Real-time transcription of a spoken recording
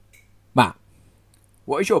Matt,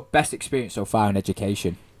 what is your best experience so far in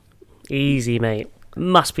education? Easy, mate.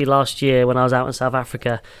 Must be last year when I was out in South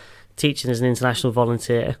Africa teaching as an international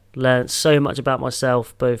volunteer. Learned so much about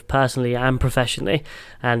myself, both personally and professionally.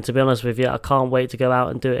 And to be honest with you, I can't wait to go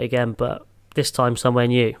out and do it again, but this time somewhere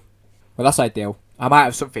new. Well, that's ideal. I might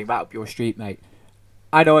have something right up your street, mate.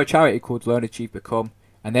 I know a charity called Learn, Achieve, Become,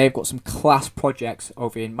 and they've got some class projects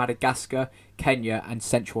over in Madagascar, Kenya, and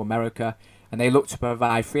Central America, and they look to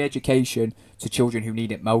provide free education to children who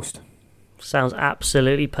need it most. Sounds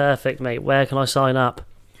absolutely perfect, mate. Where can I sign up?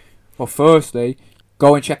 Well, firstly,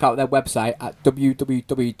 go and check out their website at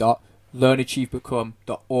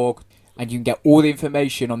www.learnachievebecome.org, and you can get all the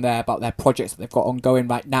information on there about their projects that they've got ongoing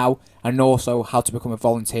right now, and also how to become a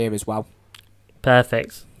volunteer as well.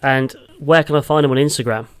 Perfect. And where can I find them on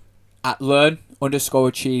Instagram? At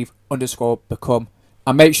learn_achieve_become,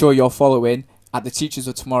 and make sure you're following at the Teachers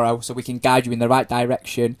of Tomorrow so we can guide you in the right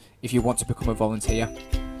direction if you want to become a volunteer.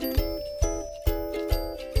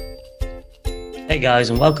 Hey guys,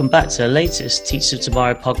 and welcome back to the latest Teachers of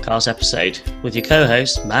Tomorrow podcast episode with your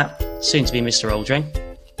co-host Matt, soon to be Mr. Aldring,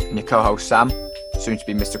 And your co-host Sam, soon to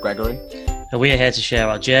be Mr. Gregory. and we are here to share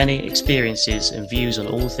our journey, experiences, and views on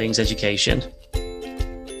all things education.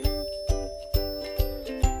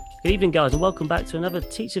 Good evening, guys, and welcome back to another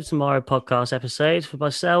Teach of Tomorrow podcast episode with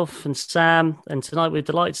myself and Sam. And tonight we're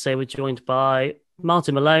delighted to say we're joined by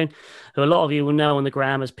Martin Malone, who a lot of you will know on the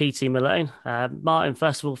gram as PT Malone. Martin,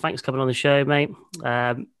 first of all, thanks for coming on the show, mate.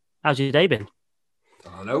 How's your day been?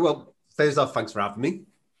 Oh, no. Well, first off, thanks for having me.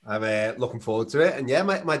 I'm looking forward to it. And yeah,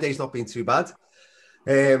 my day's not been too bad.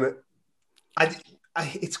 It's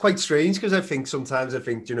quite strange because sometimes I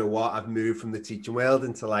think, you know what, I've moved from the teaching world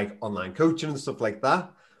into like online coaching and stuff like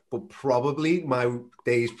that. But probably my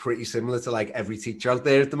day is pretty similar to like every teacher out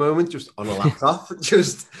there at the moment, just on a laptop,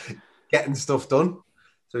 just getting stuff done.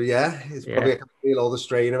 So yeah, probably I can feel all the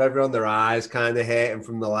strain of everyone, their eyes kind of hurting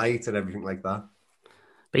from the light and everything like that.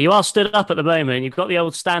 But you are stood up at the moment. You've got the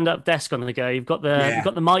old stand-up desk on the go. You've got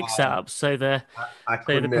the mic set up, so the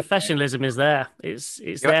professionalism is there. It's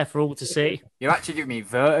there for all to see. You're actually giving me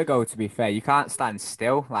vertigo, to be fair. You can't stand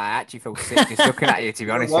still. Like, I actually feel sick just looking at you, to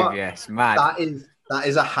be honest with you. It's mad. That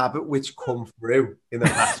is a habit which come through in the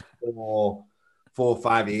past 4 or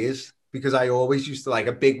 5 years, because I always used to, like,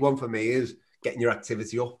 a big one for me is getting your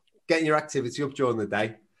activity up during the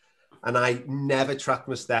day. And I never tracked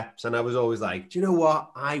my steps. And I was always like, do you know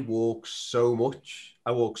what? I walk so much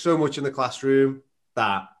in the classroom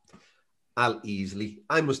that I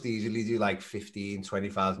must easily do like 15,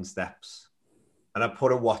 20,000 steps. And I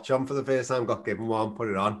put a watch on for the first time, got given one, put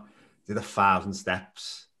it on, did 1,000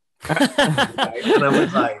 steps. And I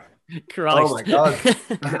was like, Christ. oh my God.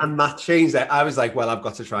 And that changed it. I was like, well, I've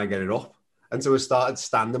got to try and get it up. And so I started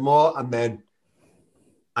standing more, and then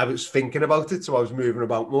I was thinking about it, so I was moving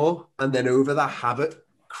about more. And then over that habit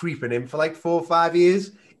creeping in for like 4 or 5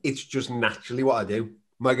 years, it's just naturally what I do.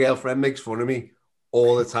 My girlfriend makes fun of me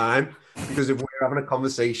all the time because if we're having a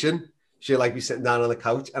conversation, she'll like be sitting down on the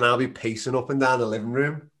couch and I'll be pacing up and down the living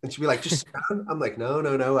room. And she'll be like, just sit down. I'm like,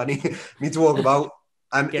 no. I need to walk about.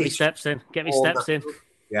 And Get me steps in.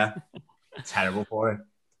 Yeah, terrible for it.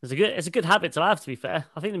 It's a good habit to have, to be fair.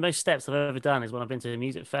 I think the most steps I've ever done is when I've been to a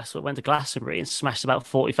music festival, went to Glastonbury and smashed about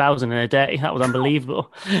 40,000 in a day. That was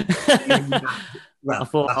unbelievable.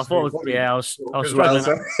 Well, I was struggling. I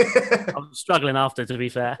was struggling after, to be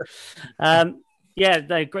fair.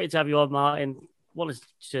 Great to have you on, Martin. Wanted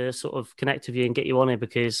to sort of connect with you and get you on here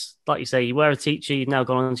because, like you say, you were a teacher. You've now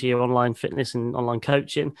gone into your online fitness and online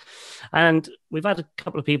coaching. And we've had a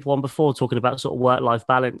couple of people on before talking about sort of work-life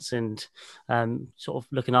balance and sort of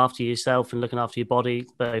looking after yourself and looking after your body,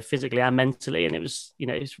 both physically and mentally. And it's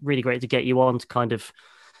really great to get you on to kind of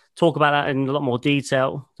talk about that in a lot more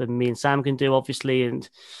detail than me and Sam can do, obviously. And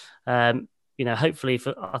hopefully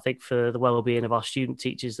for the well-being of our student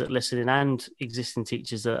teachers that listen in and existing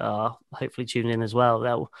teachers that are hopefully tuning in as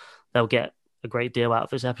well, they'll get a great deal out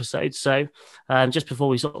of this episode. So just before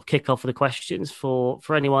we sort of kick off with the questions, for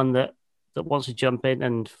anyone that wants to jump in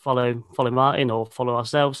and follow Martin or follow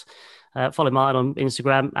ourselves, follow Martin on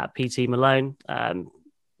Instagram at PT Malone.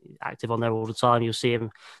 Active on there all the time. You'll see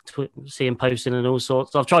him posting and all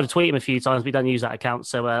sorts. I've tried to tweet him a few times, but he doesn't use that account,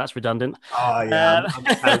 so that's redundant. Oh yeah, I'm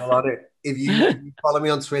terrible on it. If you follow me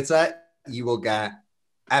on Twitter, you will get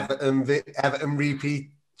Everton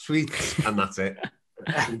repeat tweets, and that's it.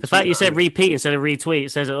 The fact you said repeat instead of retweet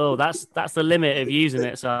says, "Oh, that's the limit of using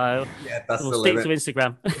it." So yeah, we'll stick to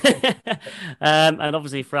Instagram. And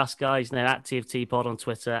obviously for us guys, at TFT Pod on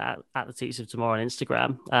Twitter, at the Teachers of Tomorrow on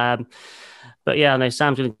Instagram. But yeah, I know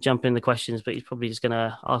Sam's going to jump in the questions, but he's probably just going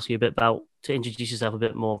to ask you a bit about to introduce yourself a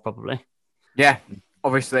bit more, probably. Yeah,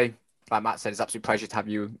 obviously, like Matt said, it's an absolute pleasure to have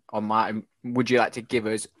you on, Martin. Would you like to give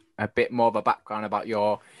us a bit more of a background about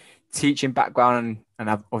your teaching background and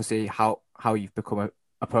obviously how you've become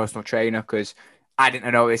a personal trainer? Because I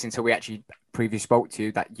didn't know this until we actually previously spoke to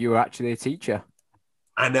you, that you were actually a teacher.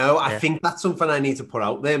 I know. I Yeah. think that's something I need to put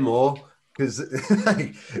out there more because,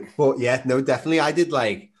 but yeah, no, definitely. I did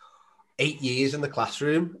like 8 years in the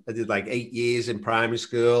classroom. I did like 8 years in primary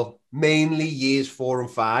school, mainly years 4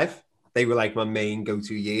 and 5. They were like my main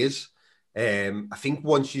go-to years. I think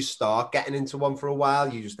once you start getting into one for a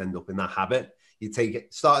while, you just end up in that habit. You take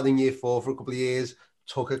it, started in year 4 for a couple of years,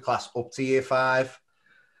 took a class up to year 5,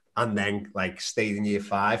 and then like stayed in year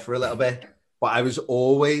 5 for a little bit. But I was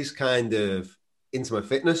always kind of into my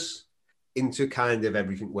fitness, into kind of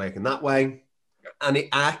everything working that way. And it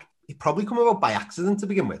probably come about by accident to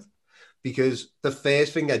begin with, because the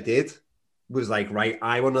first thing I did was like, right,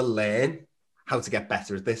 I want to learn how to get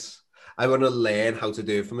better at this. I want to learn how to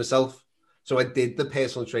do it for myself. So I did the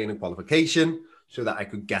personal training qualification so that I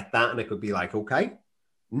could get that and I could be like, okay,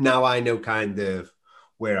 now I know kind of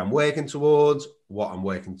where I'm working towards, what I'm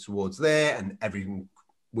working towards there, and everything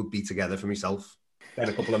would be together for myself. Then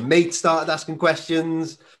a couple of mates started asking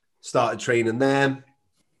questions, started training them.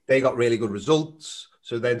 They got really good results.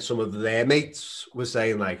 So then some of their mates were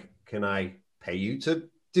saying like, can I pay you to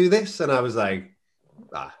do this? And I was like,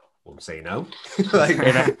 won't say no. Like,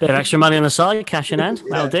 bit of extra money on the side, cash in hand,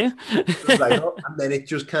 that'll do. And then it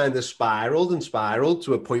just kind of spiraled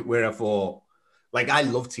to a point where I thought, like, I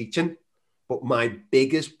love teaching, but my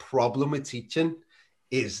biggest problem with teaching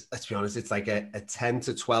is, let's be honest, it's like a 10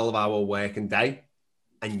 to 12 hour working day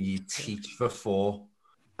and you teach for 4.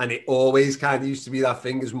 And it always kind of used to be that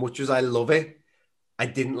thing. As much as I love it, I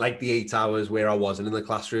didn't like the 8 hours where I wasn't in the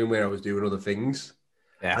classroom, where I was doing other things.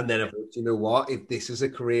 Yeah. And then I thought, you know what? If this is a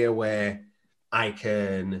career where I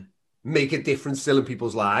can make a difference still in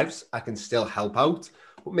people's lives, I can still help out,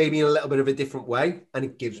 but maybe in a little bit of a different way, and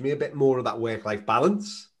it gives me a bit more of that work-life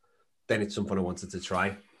balance, then it's something I wanted to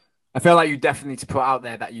try. I feel like you definitely need to put out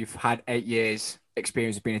there that you've had 8 years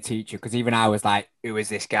experience of being a teacher, because even I was like, who is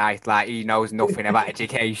this guy? Like, he knows nothing about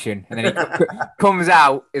education. And then he comes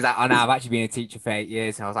out, he's like, oh no, I've actually been a teacher for 8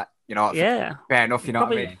 years. And I was like, you know what? Yeah, fair enough. You know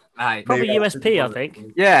probably, what I mean? Like, probably USP, I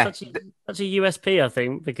think. Yeah, that's a USP, I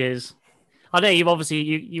think, because I know you've obviously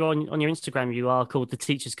you on your Instagram you are called the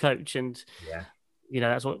teacher's coach, and yeah, you know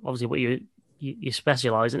that's what you're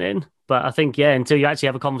specializing in. But I think until you actually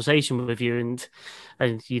have a conversation with you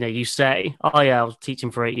and you know you say, oh yeah, I was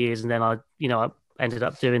teaching for 8 years and then I ended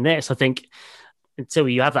up doing this. I think until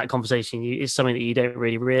you have that conversation, it's something that you don't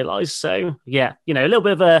really realize. So yeah, a little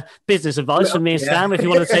bit of a business advice from me and Sam if you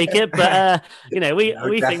want to take it. But we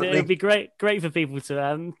think that it would be great for people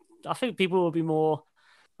to. I think people will be more.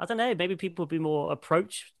 I don't know. Maybe people will be more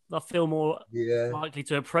they'll feel more likely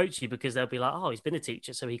to approach you because they'll be like, oh, he's been a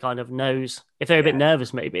teacher, so he kind of knows. If they're a bit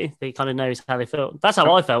nervous, maybe he kind of knows how they feel. That's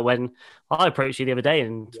how I felt when I approached you the other day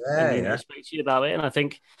and spoke to you about it. And I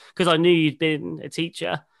think because I knew you'd been a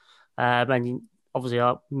teacher, and obviously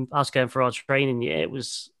us going for our training year,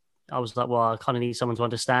 I was like, well, I kind of need someone to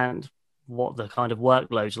understand what the kind of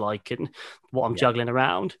workload's like and what I'm juggling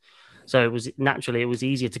around. So it was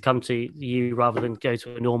easier to come to you rather than go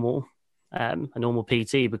to a normal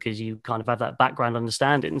PT because you kind of have that background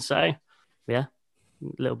understanding. So yeah,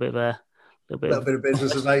 a little bit of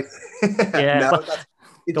business advice. Yeah,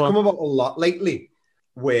 it's come about a lot lately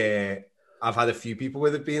where I've had a few people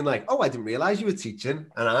with it being like, oh, I didn't realize you were teaching.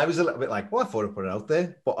 And I was a little bit like, well, I thought I'd put it out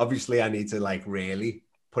there. But obviously I need to like really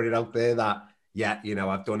put it out there that,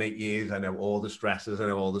 I've done 8 years. I know all the stresses, I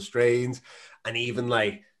know all the strains, and even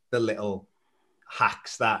like the little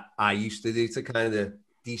hacks that I used to do to kind of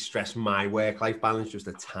de-stress my work-life balance just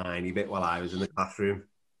a tiny bit while I was in the classroom.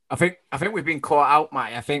 I think we've been caught out,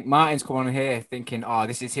 Mate. I think Martin's come on here thinking, oh,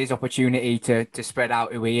 this is his opportunity to spread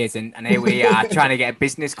out who he is, and here we are trying to get a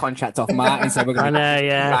business contract off Martin. So we're going to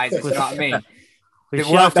guys, you know what I mean? The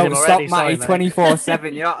work don't stop, Matty,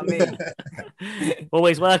 24/7. You know what I mean?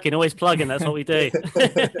 Always working, always plugging. That's what we do.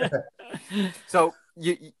 So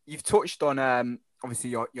you've touched on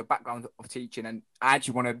obviously your background of teaching, and I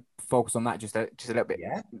actually want to focus on that just a little bit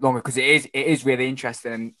longer because it is really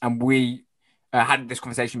interesting, and we had this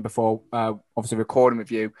conversation before, obviously recording with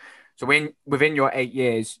you. So within your 8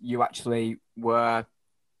 years, you actually were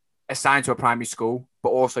assigned to a primary school,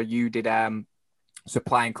 but also you did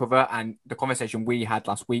supply and cover, and the conversation we had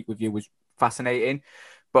last week with you was fascinating.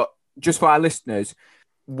 But just for our listeners,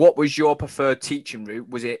 what was your preferred teaching route?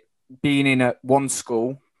 Was it being in one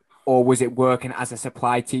school, or was it working as a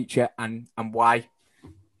supply teacher, and why?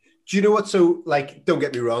 Do you know what? So, like, don't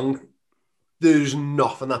get me wrong. there's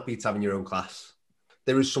nothing that beats having your own class.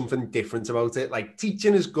 There is something different about it. Like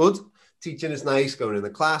teaching is good. Teaching is nice, going in the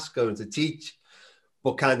class, going to teach.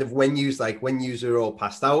 But kind of when you're all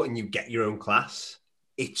passed out and you get your own class,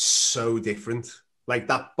 it's so different. Like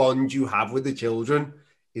that bond you have with the children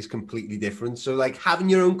is completely different. So like having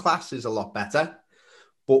your own class is a lot better.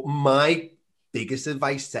 But my biggest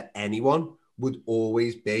advice to anyone would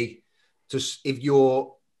always be just if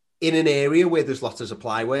you're in an area where there's lots of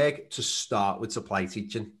supply work, to start with supply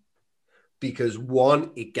teaching. Because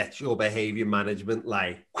one, it gets your behavior management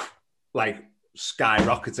like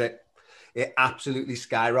skyrockets it. It absolutely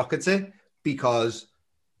skyrockets it because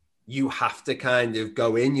you have to kind of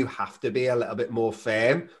go in, you have to be a little bit more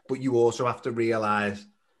firm, but you also have to realize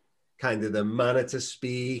kind of the manner to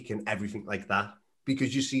speak and everything like that.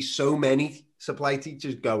 Because you see so many supply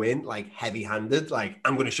teachers go in like heavy-handed, like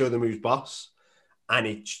I'm going to show them who's boss. And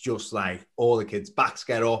it's just like all the kids' backs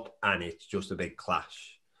get up and it's just a big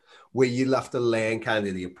clash where you'll have to learn kind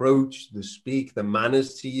of the approach, the speak, the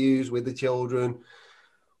manners to use with the children,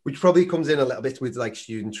 which probably comes in a little bit with like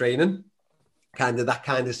student training, kind of that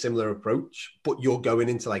kind of similar approach, but you're going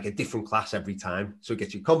into like a different class every time. So it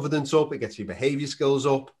gets your confidence up, it gets your behavior skills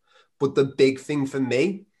up. But the big thing for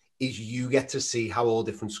me is you get to see how all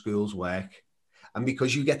different schools work. And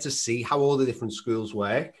because you get to see how all the different schools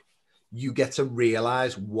work, you get to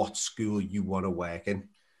realize what school you want to work in.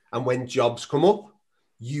 And when jobs come up,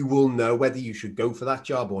 you will know whether you should go for that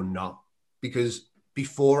job or not. Because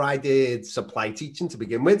before I did supply teaching to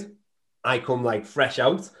begin with, I come like fresh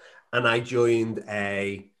out and I joined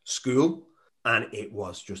a school and it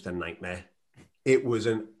was just a nightmare. It was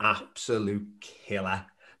an absolute killer.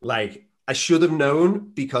 Like I should have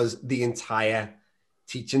known because the entire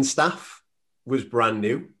teaching staff was brand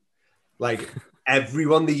new. Like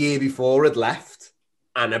everyone the year before had left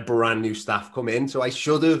and a brand new staff come in. So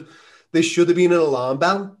there should have been an alarm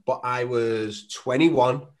bell, but I was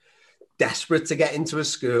 21, desperate to get into a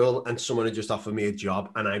school and someone had just offered me a job.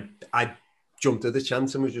 And I jumped at the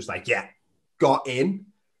chance and was just like, yeah, got in.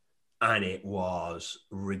 And it was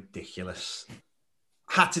ridiculous.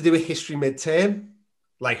 Had to do a history midterm,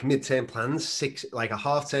 like midterm plans, like a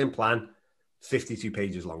half-term plan, 52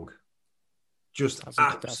 pages long.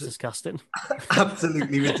 That's disgusting.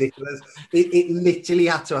 Absolutely ridiculous. It literally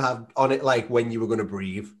had to have on it like when you were going to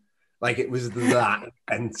breathe. Like it was that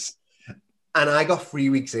intense. And I got 3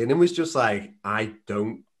 weeks in and was just like, I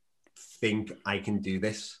don't think I can do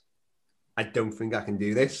this. I don't think I can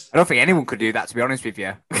do this. I don't think anyone could do that, to be honest with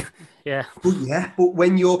you. Yeah. But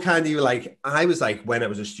when you're kind of like, I was like, when I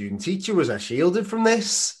was a student teacher, was I shielded from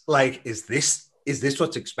this? Like, is this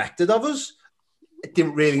what's expected of us? I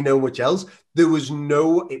didn't really know much else.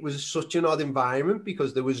 It was such an odd environment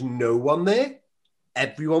because there was no one there.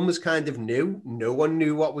 Everyone was kind of new. No one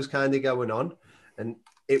knew what was kind of going on. And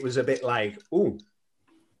it was a bit like, oh.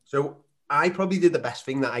 So I probably did the best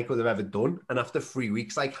thing that I could have ever done. And after 3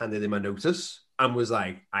 weeks, I handed in my notice and was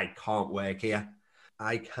like, I can't work here.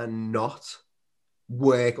 I cannot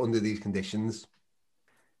work under these conditions.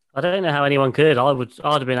 I don't know how anyone could. I'd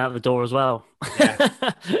have been out the door as well. Yeah.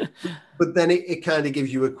 But then it kind of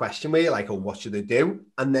gives you a question where you're like, oh, what should I do?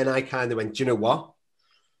 And then I kind of went, do you know what?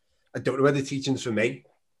 I don't know whether teaching's for me.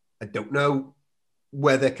 I don't know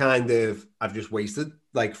whether kind of I've just wasted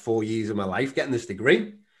like 4 years of my life getting this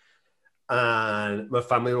degree. And my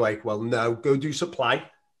family were like, well, no, go do supply.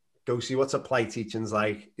 Go see what supply teaching's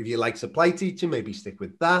like. If you like supply teaching, maybe stick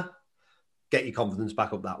with that. Get your confidence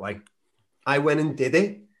back up that way. I went and did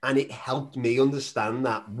it. And it helped me understand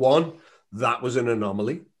that, one, that was an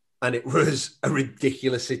anomaly. And it was a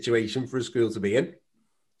ridiculous situation for a school to be in.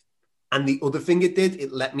 And the other thing it did,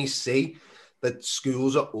 it let me see that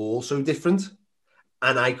schools are also different.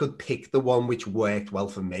 And I could pick the one which worked well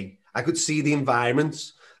for me. I could see the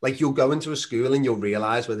environments. Like you'll go into a school and you'll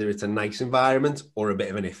realize whether it's a nice environment or a bit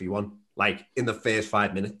of an iffy one, like in the first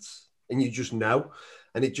 5 minutes. And you just know.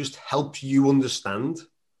 And it just helps you understand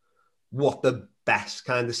what the best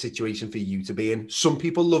kind of situation for you to be in. Some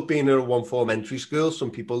people love being in a 1-form entry school. Some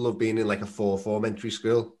people love being in like a 4-form entry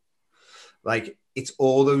school. Like it's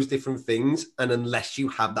all those different things. And unless you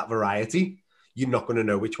have that variety, you're not going to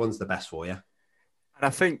know which one's the best for you. And I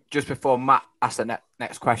think just before Matt asks the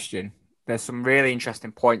next question, there's some really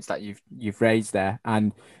interesting points that you've raised there.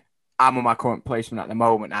 And I'm on my current placement at the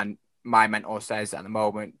moment, and my mentor says at the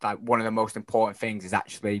moment that one of the most important things is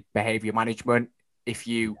actually behavior management. If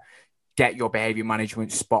you get your behavior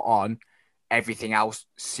management spot on, everything else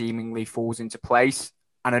seemingly falls into place.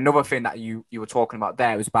 And another thing that you were talking about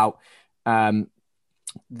there was about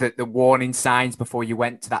the warning signs before you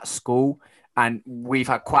went to that school. And we've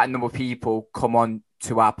had quite a number of people come on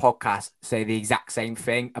to our podcast say the exact same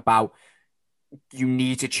thing about you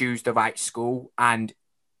need to choose the right school and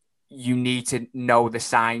you need to know the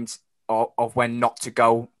signs of when not to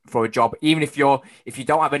go for a job. Even if you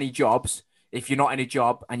don't have any jobs, if you're not in a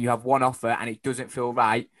job and you have one offer and it doesn't feel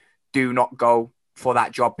right, do not go for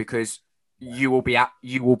that job because you will be out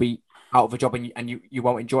of a job and you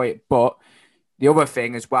won't enjoy it. But the other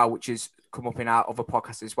thing as well, which has come up in our other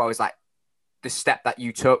podcasts as well, is like the step that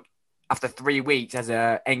you took after 3 weeks as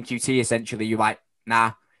a NQT. Essentially, you're like,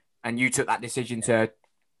 nah, and you took that decision to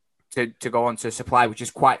go on to supply, which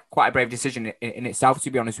is quite a brave decision in itself,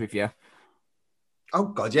 to be honest with you. Oh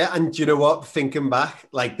God, yeah. And do you know what? Thinking back,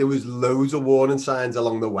 like there was loads of warning signs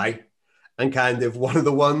along the way, and kind of one of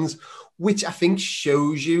the ones which I think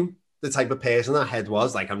shows you the type of person that Head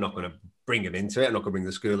was. Like, I'm not going to bring him into it. I'm not going to bring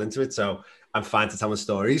the school into it. So I'm fine to tell my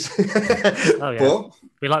stories. Oh yeah, but,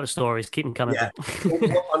 we like the stories. Keep them coming. Yeah.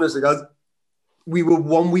 Honestly, guys, we were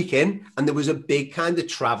 1 week in, and there was a big kind of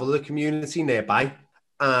traveller community nearby,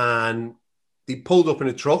 and they pulled up in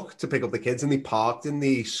a truck to pick up the kids, and they parked in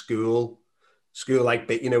the school like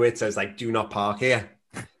bit, where it says like "Do not park here."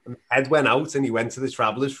 And Ed went out and he went to the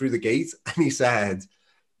travellers through the gate, and he said,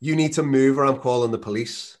 "You need to move, or I'm calling the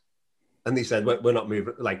police." And they said, "We're not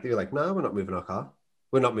moving." Like they were like, "No, we're not moving our car.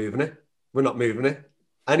 We're not moving it. We're not moving it."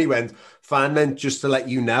 And he went, "Fine, then. Just to let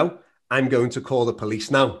you know, I'm going to call the police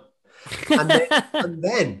now." And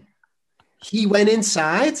then he went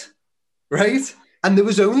inside, right? And there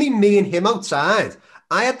was only me and him outside.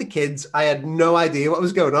 I had the kids. I had no idea what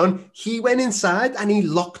was going on. He went inside and he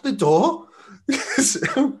locked the door.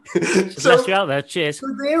 so Left you out there. Cheers. So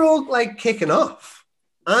they're all like kicking off.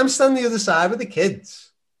 I'm standing the other side with the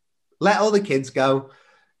kids. Let all the kids go.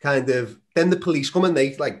 Kind of. Then the police come and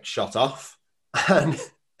they like shot off. And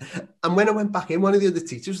when I went back in, one of the other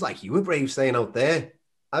teachers was like, "You were brave staying out there."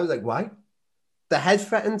 I was like, "Why?" The head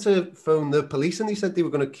threatened to phone the police and they said they were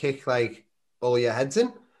going to kick like all your heads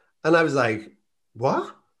in. And I was like,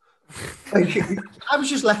 "What?" Like, I was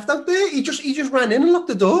just left out there. He just ran in and locked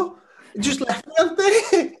the door. He just left me out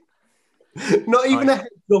there. Not even a heads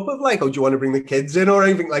up of like, "Oh, do you want to bring the kids in?" or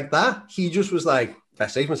anything like that. He just was like,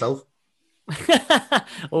 "Best save myself."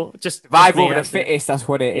 Or just survival of the fittest. That's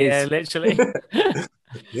what it is. Yeah, literally.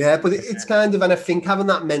 Yeah, but it's kind of, and I think having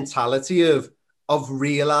that mentality of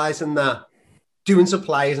realizing that doing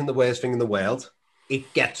supply isn't the worst thing in the world.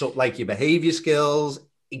 It gets up like your behavior skills.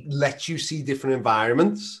 It lets you see different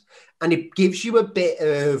environments, and it gives you a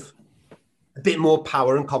bit more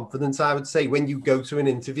power and confidence. I would say when you go to an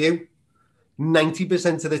interview,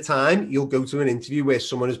 90% of the time you'll go to an interview where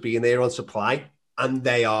someone has been there on supply, and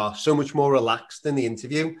they are so much more relaxed in the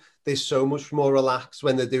interview. They're so much more relaxed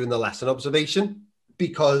when they're doing the lesson observation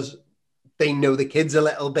because they know the kids a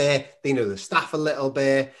little bit, they know the staff a little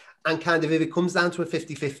bit, and kind of if it comes down to a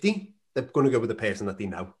 50-50, they're going to go with the person that they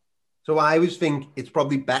know. So I always think it's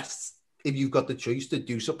probably best if you've got the choice to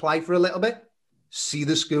do supply for a little bit, see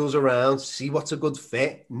the schools around, see what's a good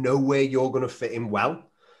fit, know where you're going to fit in well.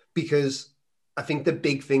 Because I think the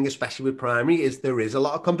big thing, especially with primary, is there is a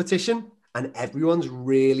lot of competition and everyone's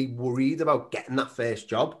really worried about getting that first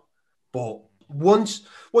job. But once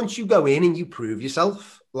you go in and you prove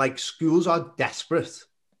yourself, like schools are desperate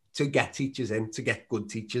to get teachers in, to get good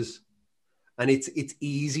teachers. And it's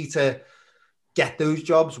easy to get those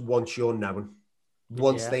jobs once you're known,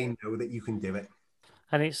 once they know that you can do it.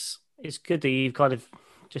 And it's good that you've kind of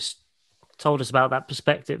just told us about that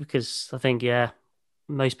perspective because I think,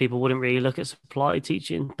 most people wouldn't really look at supply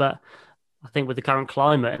teaching, but I think with the current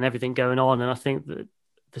climate and everything going on, and I think that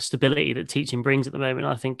the stability that teaching brings at the moment,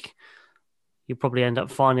 I think you'll probably end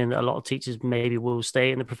up finding that a lot of teachers maybe will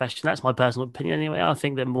stay in the profession. That's my personal opinion anyway. I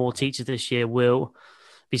think that more teachers this year will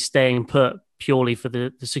be staying put purely for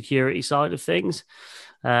the security side of things,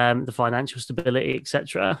 the financial stability,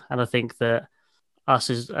 etc. And I think that us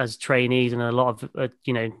as trainees and a lot of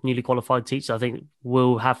newly qualified teachers, I think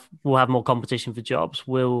will have more competition for jobs.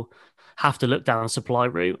 We'll have to look down a supply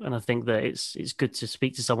route, and I think that it's good to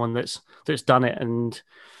speak to someone that's done it and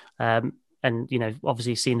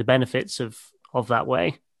obviously seen the benefits of that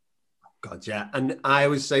way. God, yeah. And I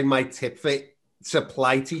always say my tip for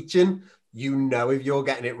supply teaching, if you're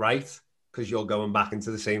getting it right because you're going back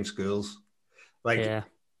into the same schools.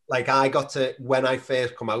 Like I got to, when I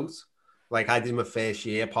first come out, like I did my first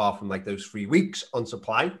year apart from like those 3 weeks on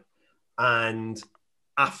supply. And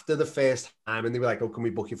after the first time, and they were like, "Oh, can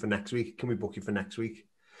we book you for next week? Can we book you for next week?"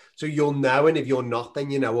 So you'll know, and if you're not, then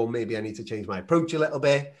well, maybe I need to change my approach a little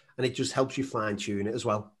bit. And it just helps you fine tune it as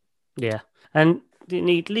well. Yeah. And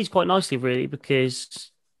it leads quite nicely, really,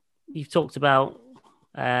 because you've talked about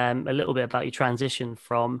a little bit about your transition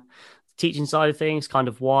from teaching side of things, kind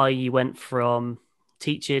of why you went from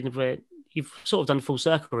teaching, where you've sort of done full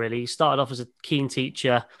circle really. You started off as a keen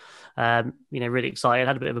teacher, really excited,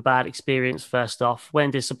 had a bit of a bad experience first off,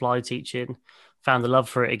 went into supply teaching, found the love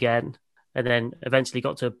for it again, and then eventually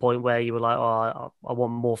got to a point where you were like, oh, I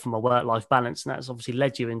want more from my work-life balance, and that's obviously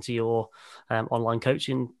led you into your online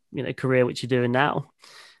coaching, career, which you're doing now.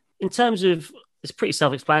 In terms of, it's pretty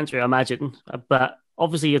self-explanatory, I imagine, but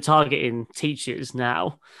obviously you're targeting teachers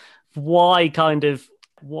now. Why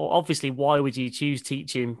would you choose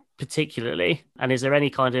teaching particularly? And is there any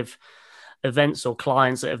kind of events or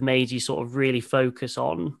clients that have made you sort of really focus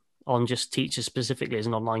on just teachers specifically as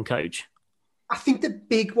an online coach? I think the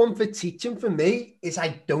big one for teaching for me is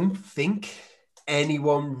I don't think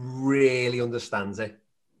anyone really understands it.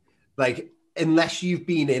 Like, unless you've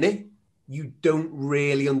been in it, you don't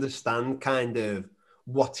really understand kind of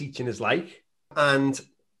what teaching is like. And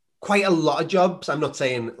quite a lot of jobs, I'm not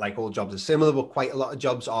saying like all jobs are similar, but quite a lot of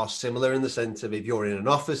jobs are similar in the sense of if you're in an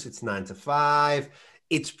office, it's 9 to 5.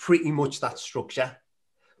 It's pretty much that structure.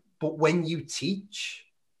 But when you teach,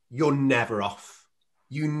 you're never off.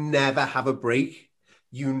 You never have a break.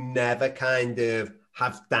 You never kind of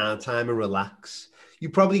have downtime and relax. You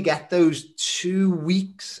probably get those 2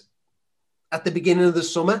 weeks at the beginning of the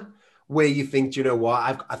summer where you think, you know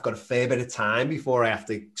what, I've got a fair bit of time before I have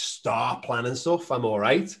to start planning stuff. I'm all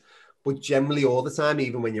right. But generally all the time,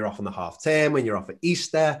 even when you're off on the half term, when you're off at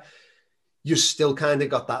Easter, you still kind of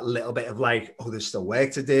got that little bit of like, oh, there's still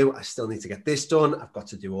work to do. I still need to get this done. I've got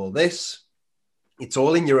to do all this. It's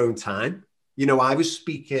all in your own time. I was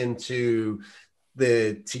speaking to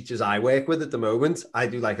the teachers I work with at the moment. I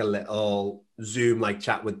do like a little Zoom like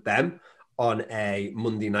chat with them on a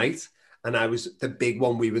Monday night. And the big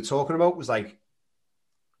one we were talking about was like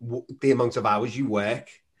the amount of hours you work.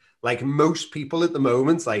 Like most people at the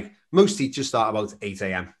moment, like most teachers start about 8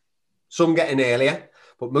 a.m. Some get in earlier,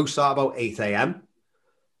 but most start about 8 a.m.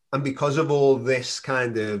 And because of all this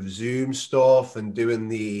kind of Zoom stuff and doing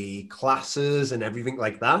the classes and everything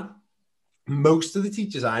like that, most of the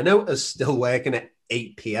teachers I know are still working at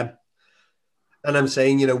 8 p.m. And I'm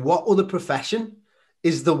saying, what other profession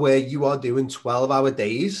is the way you are doing 12-hour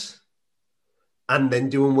days and then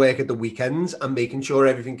doing work at the weekends and making sure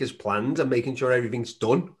everything is planned and making sure everything's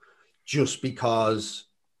done just because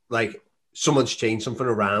like someone's changed something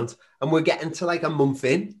around, and we're getting to like a month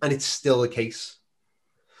in and it's still the case.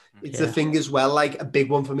 It's the thing as well, like a big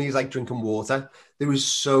one for me is like drinking water. There is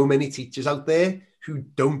so many teachers out there who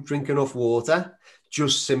don't drink enough water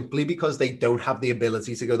just simply because they don't have the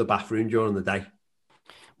ability to go to the bathroom during the day.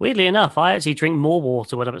 Weirdly enough, I actually drink more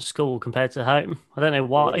water when I'm at school compared to home. I don't know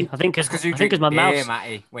why. I think because you drink my beer, mouth.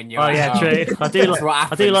 Matty, when you're Oh at yeah, home. true. I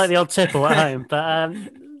do like the odd tipple at home,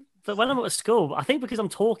 but when I'm at school, I think because I'm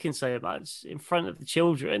talking so much in front of the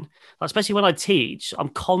children, especially when I teach, I'm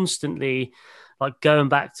constantly like going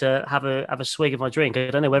back to have a swig of my drink. I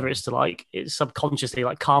don't know whether it's to like it subconsciously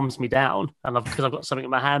like calms me down, and because I've got something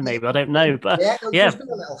in my hand, maybe I don't know, but it's just been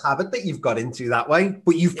a little habit that you've got into that way.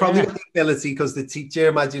 But you've probably got the ability because the teacher,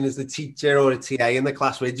 imagine, is the teacher or a TA in the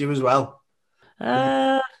class with you as well.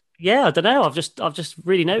 Yeah, I don't know. I've just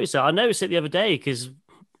really noticed it. I noticed it the other day because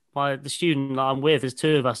the student that I'm with, there's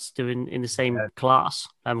two of us doing in the same class.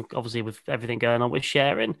 Obviously with everything going on, we're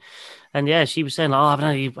sharing. And yeah, she was saying, "Oh, I haven't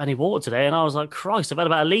had any water today," and I was like, "Christ, I've had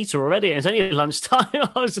about a litre already." And it's only lunchtime.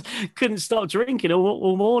 Couldn't stop drinking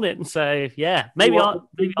all morning. So yeah, maybe I'm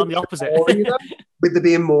the opposite. With the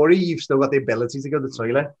being Maury, you've still got the ability to go to the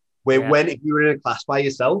toilet. When if you were in a class by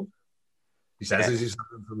yourself. He says as he's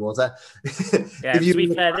looking for water. Yeah, to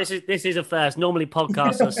be fair, this is a first. Normally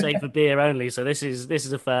podcasts are safe for beer only, so this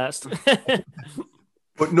is a first.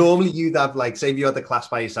 But normally you'd have like, say if you had the class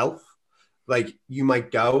by yourself, like you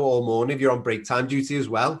might go all morning if you're on break time duty as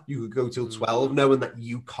well. You could go till 12 knowing that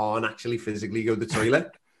you can't actually physically go to the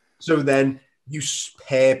toilet. So then you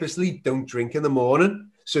purposely don't drink in the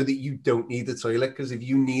morning so that you don't need the toilet. Because if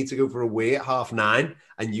you need to go for a wee at 9:30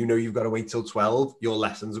 and you know you've got to wait till 12, your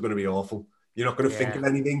lessons are going to be awful. You're not going to think of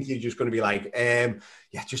anything. You're just going to be like,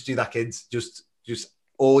 just do that, kids. Just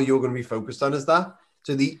all you're going to be focused on is that.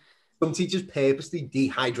 So some teachers purposely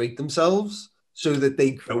dehydrate themselves so that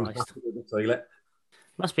they don't have to go to the toilet.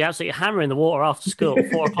 Must be absolutely hammering the water after school.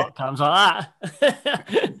 4 o'clock comes like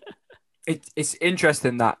that. It's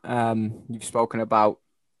interesting that you've spoken about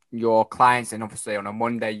your clients, and obviously on a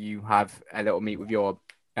Monday you have a little meet with your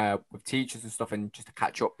with teachers and stuff, and just to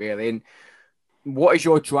catch up really. And what is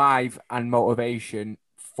your drive and motivation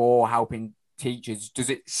for helping teachers? Does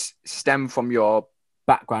it stem from your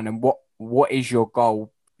background, and what is your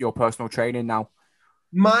goal, your personal training now?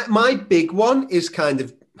 My big one is kind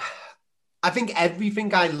of, I think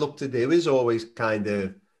everything I look to do is always kind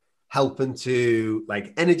of helping to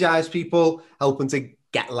like energize people, helping to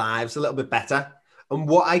get lives a little bit better. And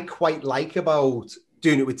what I quite like about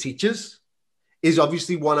doing it with teachers is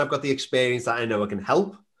obviously one, I've got the experience that I know I can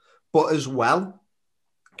help, but as well,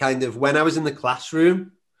 kind of when I was in the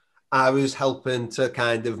classroom, I was helping to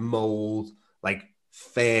kind of mold like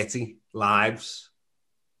 30 lives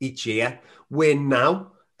each year. Where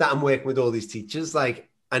now that I'm working with all these teachers, like,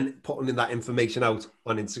 and putting in that information out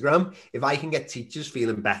on Instagram, if I can get teachers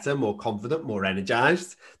feeling better, more confident, more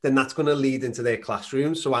energized, then that's going to lead into their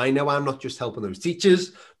classrooms. So I know I'm not just helping those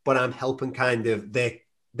teachers, but I'm helping kind of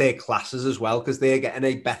their classes as well, because they're getting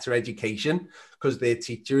a better education because their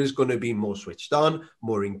teacher is going to be more switched on,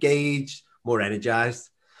 more engaged, more energized.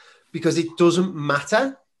 Because it doesn't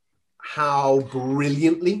matter how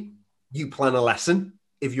brilliantly you plan a lesson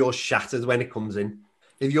if you're shattered when it comes in.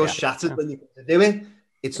 If you're shattered when you come to do it,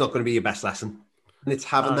 it's not going to be your best lesson. And it's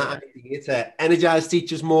having that idea to energize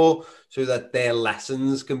teachers more so that their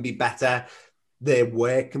lessons can be better, their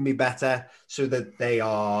work can be better, so that they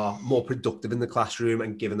are more productive in the classroom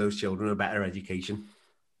and giving those children a better education.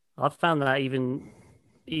 I've found that even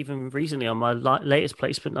recently on my latest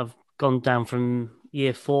placement, I've gone down from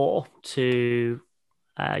year 4 to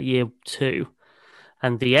year 2,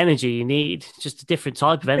 and the energy you need, just a different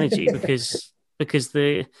type of energy because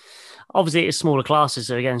the obviously it's smaller classes,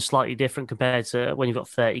 so again slightly different compared to when you've got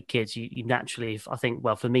 30 kids. You naturally, I think,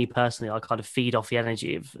 well, for me personally, I kind of feed off the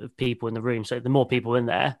energy of people in the room. So the more people in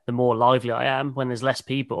there, the more lively I am. When there's less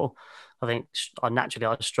people, I think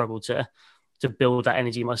I struggle to build that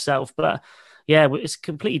energy myself. But yeah, it's a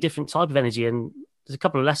completely different type of energy. And there's a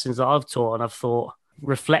couple of lessons that I've taught and I've thought,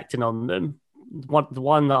 reflecting on them, the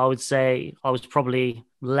one that I would say I was probably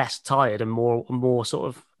less tired and more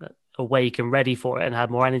sort of awake and ready for it and had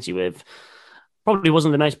more energy with, probably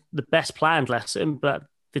wasn't the best planned lesson, but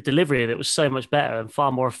the delivery of it was so much better and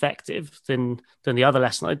far more effective than the other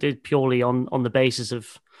lesson I did, purely on the basis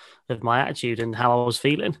of my attitude and how I was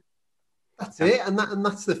feeling. That's it. And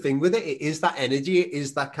that's the thing with it. It is that energy. It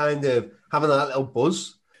is that kind of having that little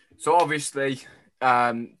buzz. So obviously,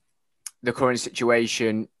 the current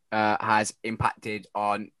situation has impacted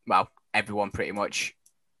on, well, everyone pretty much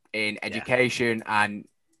in education and,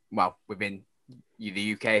 well, within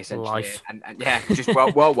the UK essentially. Life. And yeah, just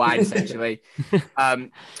worldwide essentially.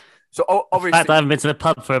 So obviously, In fact, I haven't been to the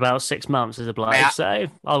pub for about 6 months as a blind, so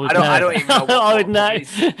I would know. I don't even know. I would know.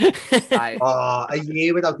 A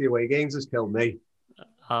year without the away games has killed me.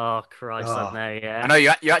 Oh Christ, I know. Yeah, I know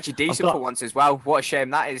you're actually decent for once as well. What a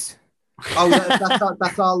shame that is. Oh,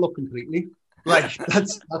 that's our luck completely. Like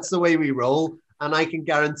that's the way we roll, and I can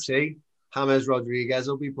guarantee James Rodriguez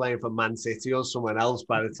will be playing for Man City or someone else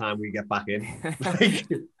by the time we get back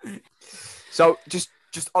in. So just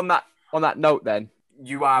on that note, then,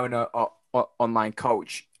 you are an online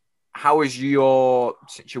coach. How has your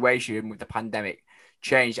situation with the pandemic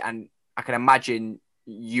changed? And I can imagine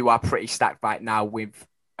you are pretty stacked right now with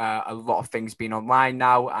a lot of things being online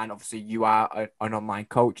now, and obviously you are an online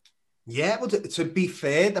coach. Yeah, well, to be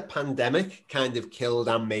fair, the pandemic kind of killed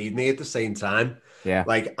and made me at the same time. Yeah,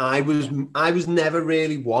 like I was never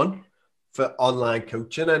really one for online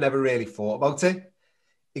coaching. I never really thought about it.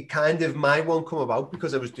 It kind of, my one come about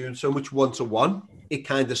because I was doing so much one-to-one. It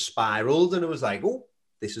kind of spiraled and it was like, oh,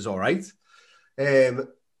 this is all right. And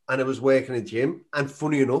I was working in a gym, and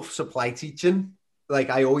funny enough, supply teaching, like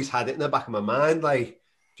I always had it in the back of my mind, like,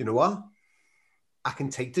 do you know what? I can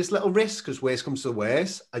take this little risk because worst comes to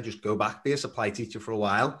worst. I just go back, be a supply teacher for a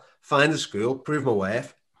while, find a school, prove my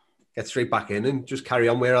worth, get straight back in and just carry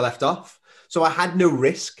on where I left off. So I had no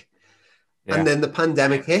risk. Yeah. And then the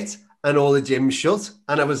pandemic hit and all the gyms shut.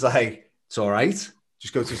 And I was like, it's all right.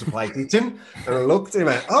 Just go to supply teaching. And I looked and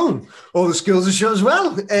I went, oh, all the schools are shut as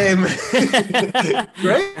well.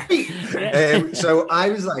 Great. So I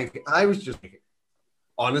was just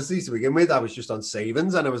honestly, to begin with, I was just on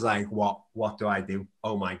savings and I was like, what do I do?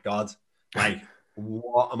 Oh my God. Like,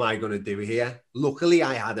 what am I going to do here? Luckily,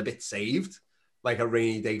 I had a bit saved, like a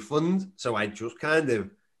rainy day fund. So I just kind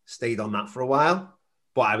of stayed on that for a while.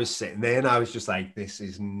 But I was sitting there and I was just like, this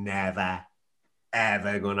is never,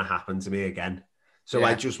 ever going to happen to me again. So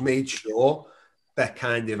I just made sure that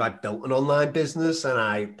kind of I built an online business and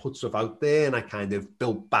I put stuff out there and I kind of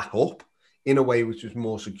built back up in a way which was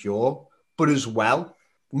more secure, but as well,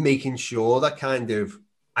 making sure that kind of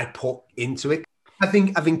I put into it. I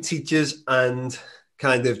think teachers and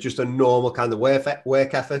kind of just a normal kind of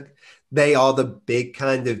work ethic, they are the big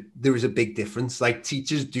kind of, there is a big difference. Like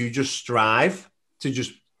teachers do just strive to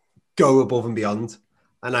just go above and beyond.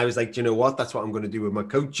 And I was like, do you know what? That's what I'm going to do with my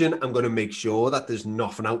coaching. I'm going to make sure that there's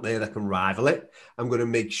nothing out there that can rival it. I'm going to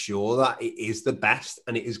make sure that it is the best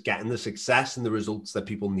and it is getting the success and the results that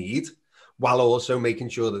people need, while also making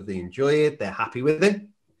sure that they enjoy it, they're happy with it.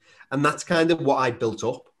 And that's kind of what I built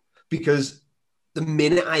up, because the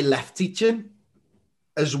minute I left teaching,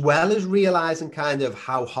 as well as realizing kind of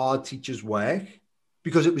how hard teachers work,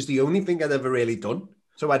 because it was the only thing I'd ever really done.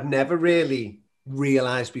 So I'd never really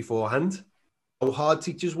realized beforehand how hard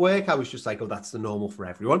teachers work. I was just like, oh, that's the normal for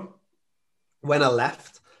everyone. When I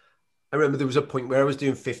left, I remember there was a point where I was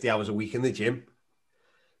doing 50 hours a week in the gym.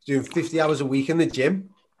 Doing 50 hours a week in the gym,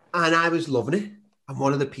 and I was loving it. And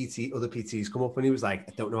one of the other PTs come up and he was like,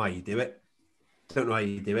 I don't know how you do it. I don't know how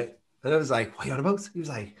you do it. And I was like, what are you on about? He was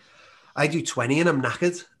like, I do 20 and I'm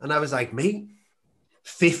knackered. And I was like, mate,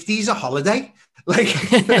 50's a holiday. Like,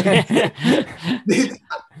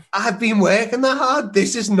 I've been working that hard.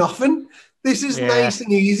 This is nothing. This is nice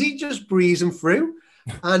and easy, just breezing through.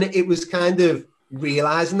 And it was kind of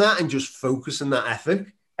realizing that and just focusing that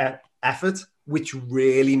effort, which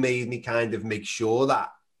really made me kind of make sure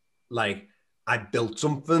that, like, I built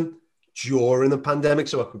something during the pandemic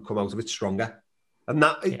so I could come out of it stronger. And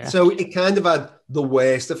that, so it kind of had the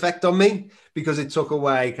worst effect on me, because it took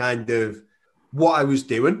away kind of what I was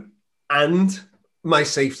doing and my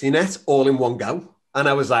safety net all in one go. And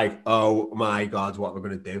I was like, oh my God, what am I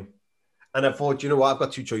going to do? And I thought, you know what? I've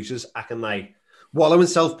got two choices. I can like wallow in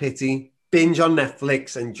self-pity, binge on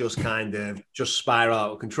Netflix and just kind of just spiral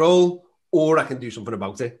out of control, or I can do something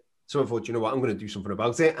about it. So I thought, you know what? I'm going to do something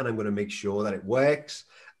about it and I'm going to make sure that it works.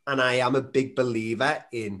 And I am a big believer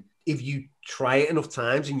in, if you try it enough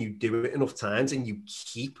times and you do it enough times and you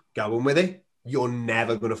keep going with it, you're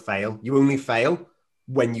never going to fail. You only fail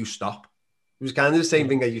when you stop. It was kind of the same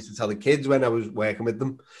thing I used to tell the kids when I was working with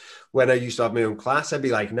them. When I used to have my own class, I'd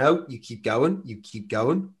be like, no, you keep going, you keep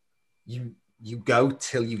going. You go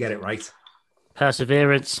till you get it right.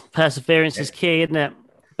 Perseverance is key, isn't it?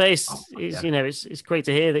 But it's great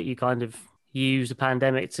to hear that you kind of use the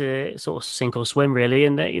pandemic to sort of sink or swim, really,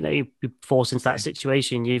 and that you're forced into that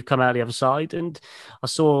situation. You've come out the other side, and I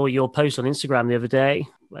saw your post on Instagram the other day.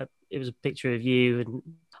 It was a picture of you, and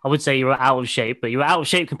I would say you were out of shape, but you were out of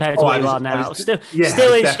shape compared to where you are now. Still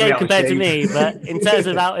in shape compared to me, but in terms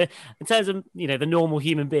of the normal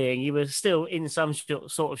human being, you were still in some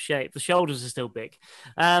sort of shape. The shoulders are still big.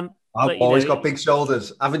 I've always got big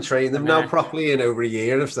shoulders. I haven't trained them now properly in over a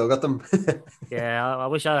year, and I've still got them. Yeah, I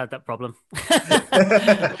wish I had that problem.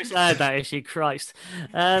 I wish I had that issue. Christ.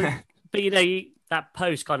 But that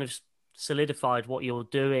post kind of solidified what you're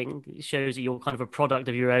doing. It shows that you're kind of a product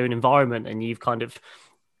of your own environment, and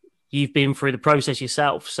you've been through the process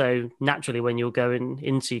yourself. So naturally, when you're going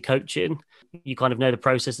into coaching, you kind of know the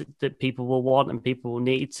process that people will want and people will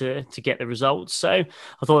need to get the results. So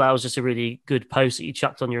I thought that was just a really good post that you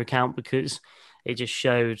chucked on your account, because it just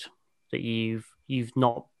showed that you've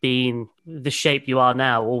not been the shape you are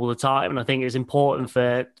now all the time. And I think it's important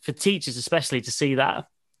for teachers especially to see that.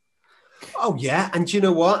 Oh, yeah. And you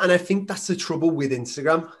know what? And I think that's the trouble with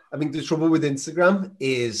Instagram. I think the trouble with Instagram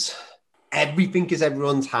is everything is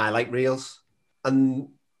everyone's highlight reels. And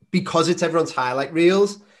because it's everyone's highlight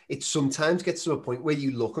reels, it sometimes gets to a point where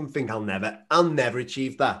you look and think, I'll never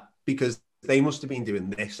achieve that, because they must have been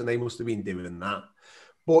doing this and they must have been doing that.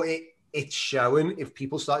 But it's showing, if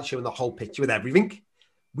people start showing the whole picture with everything,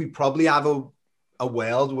 we probably have a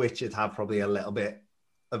world which would have probably a little bit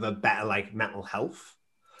of a better like mental health,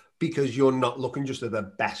 because you're not looking just at the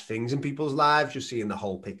best things in people's lives, you're seeing the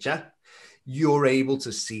whole picture. You're able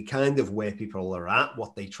to see kind of where people are at,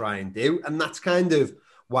 what they try and do. And that's kind of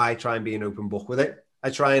why I try and be an open book with it. I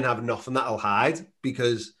try and have nothing that I'll hide,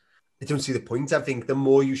 because I don't see the point. I think the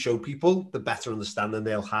more you show people, the better understanding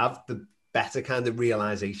they'll have, the better kind of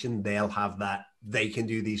realization they'll have that they can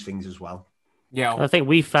do these things as well. Yeah. I think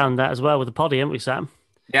we found that as well with the poddy, haven't we, Sam?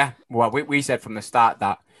 Yeah. Well, we said from the start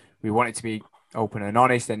that we wanted to be open and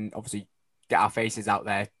honest, and obviously get our faces out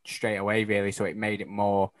there straight away, really. So it made it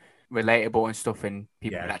more relatable and stuff, and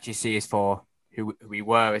people would actually see us for who we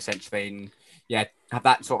were, essentially, and have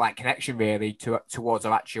that sort of like connection really towards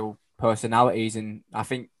our actual personalities. And I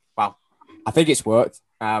think it's worked.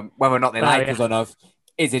 Whether or not they like us or not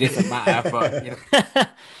is a different matter, but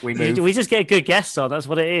we just get good guests on. That's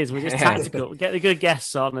what it is. We're just tactical. We get the good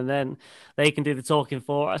guests on, and then they can do the talking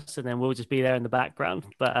for us, and then we'll just be there in the background.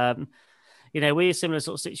 But we're a similar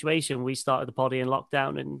sort of situation. We started the poddy in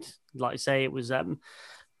lockdown, and like I say, it was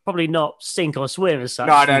probably not sink or swim as such.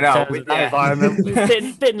 No. In terms of that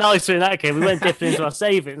environment. bit nicer in that case. We weren't dipping into our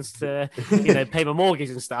savings to, pay my mortgage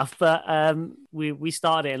and stuff. But we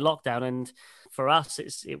started it in lockdown, and for us,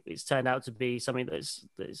 it's turned out to be something that's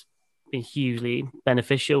been hugely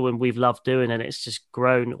beneficial, and we've loved doing, and it's just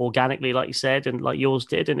grown organically, like you said, and like yours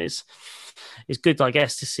did, and it's good, I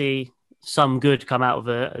guess, to see some good come out of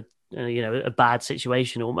a bad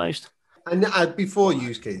situation almost. And before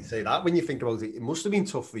you can say that, when you think about it, it must have been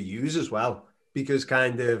tough for you as well, because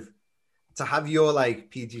kind of to have your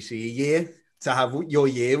like PGCE year, to have your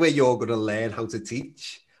year where you're going to learn how to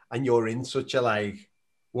teach, and you're in such a like,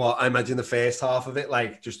 well, I imagine the first half of it,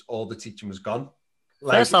 like just all the teaching was gone.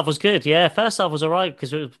 Like, first half was good, yeah. First half was all right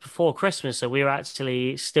because it was before Christmas, so we were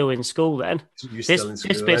actually still in school then. So you're still in school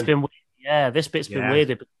this bit's then? been weird. Yeah, this bit's been weird.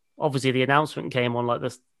 But obviously, the announcement came on like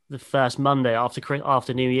the first Monday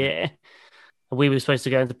after New Year. And we were supposed to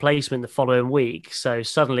go into placement the following week. So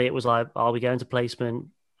suddenly it was like, are we going to placement?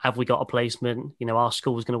 Have we got a placement? Our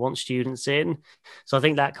school was going to want students in. So I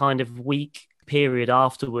think that kind of week period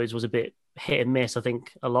afterwards was a bit hit and miss. I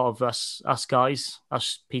think a lot of us guys,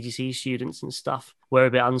 us PGC students and stuff, were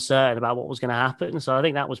a bit uncertain about what was going to happen. So I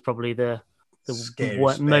think that was probably the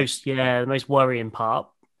most worrying part.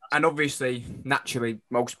 And obviously, naturally,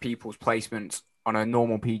 most people's placements on a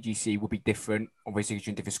normal PGC will be different, obviously, because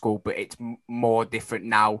you're in a different school, but it's more different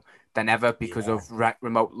now than ever because of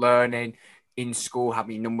remote learning in school, how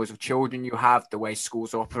many numbers of children you have, the way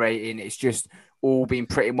schools are operating. It's just all been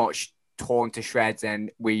pretty much torn to shreds,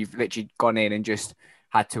 and we've literally gone in and just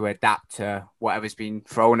had to adapt to whatever's been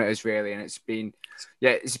thrown at us, really. And it's been,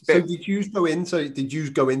 it's a bit... So did you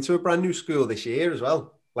go into a brand new school this year as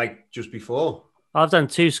well? Like just before? I've done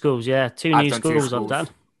two schools, two new schools I've done.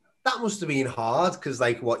 That must have been hard because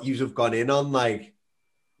like what yous have gone in on, like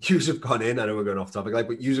yous have gone in, I know we're going off topic, like,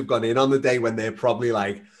 but yous have gone in on the day when they're probably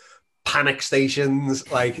like panic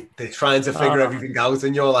stations, like they're trying to figure everything out,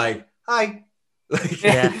 and you're like, hi.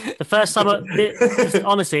 The first time,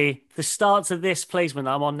 honestly, the starts of this placement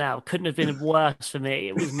that I'm on now couldn't have been worse for me.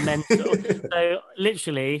 It was mental. So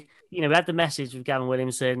literally, we had the message with Gavin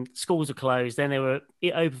Williamson, schools are closed, then they were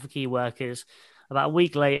open for key workers. About a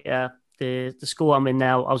week later, the school I'm in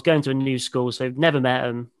now, I was going to a new school, so never met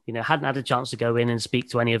them, hadn't had a chance to go in and speak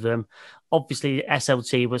to any of them. Obviously,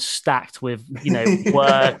 SLT was stacked with,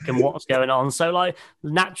 work and what's going on. So, like,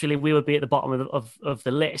 naturally, we would be at the bottom of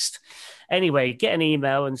the list. Anyway, get an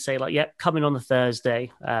email and say, like, yep, coming on the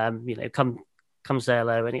Thursday, come say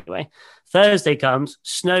hello anyway. Thursday comes,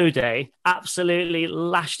 snow day, absolutely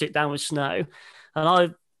lashed it down with snow. And I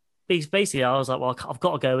was like, well, I've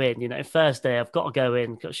got to go in, first day, I've got to go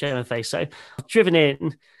in, got to show my face. So I've driven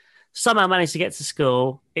in, somehow managed to get to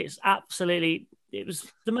school. It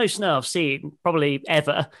was the most snow I've seen probably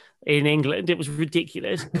ever in England. It was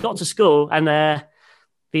ridiculous. Got to school and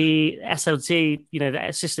the SLT, the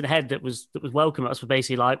assistant head that was welcoming us was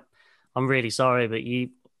basically like, I'm really sorry, but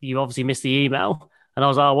you obviously missed the email. And I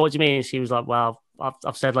was like, oh, what do you mean? She was like, well,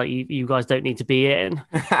 I've said like you guys don't need to be in.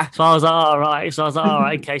 So I was like, all right. So I was like, all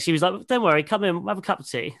right, okay. She was like, don't worry, come in, have a cup of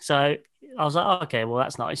tea. So I was like, oh, okay, well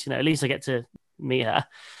that's nice. At least I get to meet her,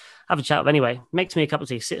 have a chat. Anyway, makes me a cup of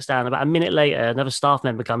tea, sits down. About a minute later, another staff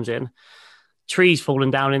member comes in. Trees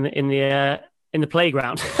falling down in the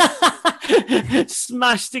playground.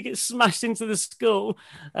 smashed into the school.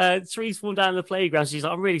 Trees falling down in the playground. She's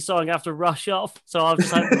like, I'm really sorry, I'm gonna have to rush off. So I've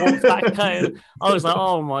just like walked back home. I was like,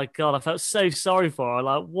 oh my god, I felt so sorry for her.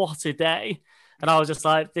 Like, what a day. And I was just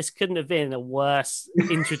like, this couldn't have been a worse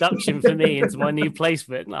introduction for me into my new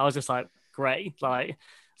placement. And I was just like, great. Like,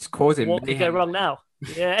 it's causing what could go wrong now?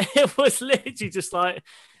 Yeah, it was literally just like,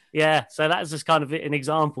 yeah. So that's just kind of an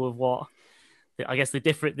example of what I guess the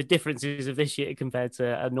differences of this year compared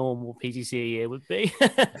to a normal PGCE year would be.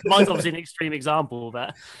 Mine's obviously an extreme example,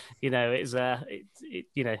 but it's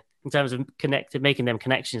in terms of making them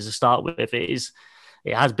connections to start with, it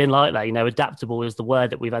has been like that. Adaptable is the word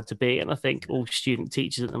that we've had to be, and I think all student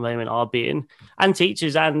teachers at the moment are being, and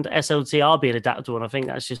teachers and SLT are being adaptable, and I think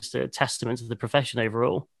that's just a testament to the profession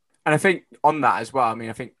overall. And I think on that as well, I mean,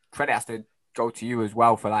 I think credit has to go to you as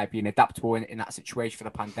well for like being adaptable in that situation for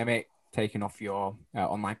the pandemic, taking off your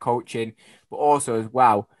online coaching, but also as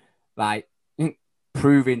well, like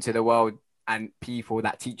proving to the world and people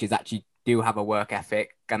that teachers actually do have a work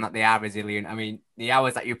ethic and that they are resilient. I mean, the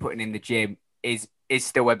hours that you're putting in the gym is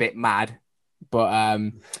still a bit mad, but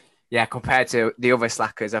compared to the other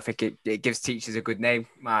slackers, I think it gives teachers a good name,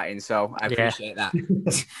 Martin. So I appreciate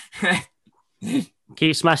that.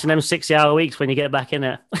 Keep smashing them 60-hour weeks when you get back in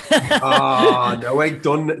it. Oh, no way.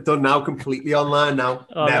 Done now, completely online now.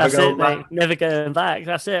 Oh, never going back. Mate. Never going back.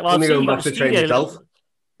 That's it. Well, only going back to train yourself.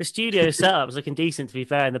 The studio setup is looking decent, to be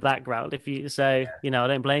fair, in the background. I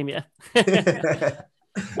don't blame you. It's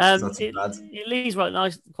not too bad. It leads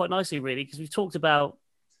quite nicely, really, because we've talked about.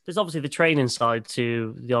 There's obviously the training side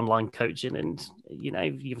to the online coaching, and you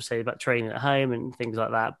can say about training at home and things like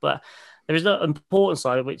that. But there is an important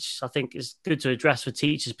side which I think is good to address for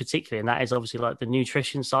teachers, particularly, and that is obviously like the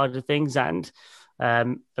nutrition side of things, and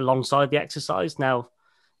alongside the exercise. Now,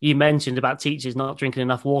 you mentioned about teachers not drinking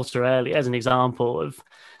enough water earlier as an example of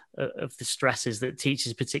the stresses that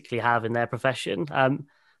teachers particularly have in their profession.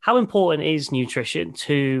 How important is nutrition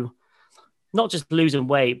to not just losing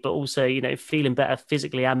weight, but also, feeling better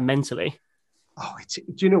physically and mentally? Oh,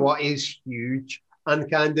 do you know what is huge?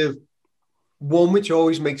 And kind of one which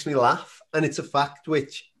always makes me laugh. And it's a fact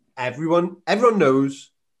which everyone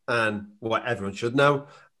knows and what everyone should know.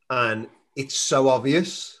 And it's so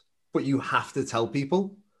obvious, but you have to tell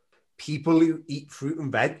people. People who eat fruit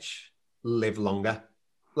and veg live longer.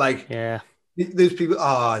 Like, yeah, there's people,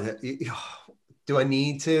 do I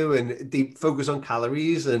need to? And they focus on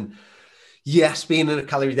calories. And yes, being in a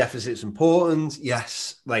calorie deficit is important.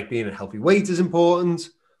 Yes, like being a healthy weight is important.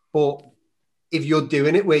 But if you're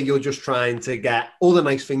doing it where you're just trying to get all the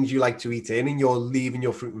nice things you like to eat in and you're leaving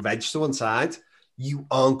your fruit and veg to one side, you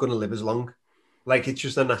aren't going to live as long. Like, it's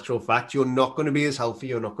just a natural fact. You're not going to be as healthy.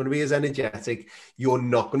 You're not going to be as energetic. You're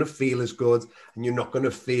not going to feel as good. And you're not going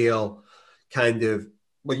to feel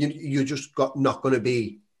you're just not going to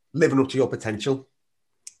be living up to your potential.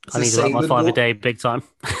 I need to like my 5 a day big time.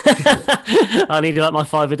 I need to like my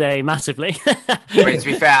 5 a day massively. But to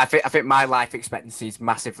be fair, I think my life expectancy is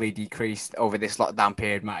massively decreased over this lockdown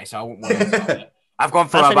period, Matty. So I wouldn't worry about it. I've gone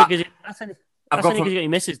from that's only because you got your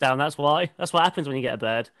missus down. That's why. That's what happens when you get a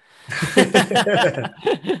bird.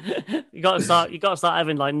 you got to start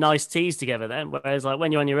having like nice teas together then. Whereas like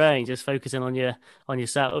when you're on your own, just focusing on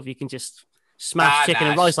yourself, you can just smash chicken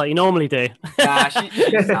and rice like you normally do.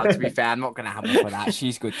 She's down, to be fair. I'm not going to have her for that.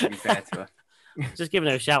 She's good, to be fair to her. Just giving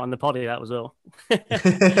her a shout on the potty, that was all.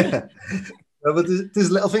 But there's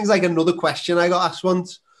little things like another question I got asked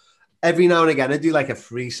once. Every now and again, I do like a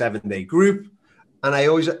free 7-day group. And I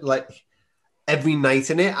always like every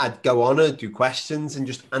night in it, I'd go on and do questions and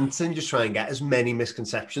just answer and just try and get as many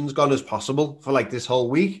misconceptions gone as possible for like this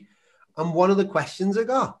whole week. And one of the questions I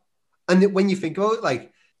got, and when you think about it,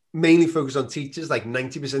 like mainly focus on teachers, like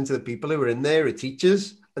 90% of the people who are in there are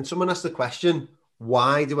teachers. And someone asked the question,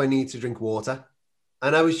 why do I need to drink water?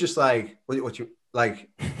 And I was just like, what you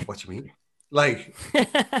mean? Like,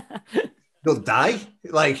 you'll die.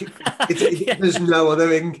 Like, there's no other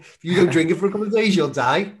thing. If you don't drink it for a couple of days, you'll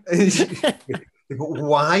die.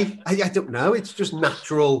 Why? I don't know. It's just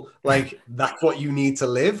natural. Like, that's what you need to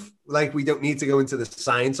live. Like, we don't need to go into the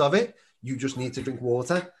science of it. You just need to drink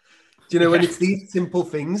water. Do you know, and it's these simple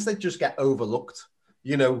things that just get overlooked,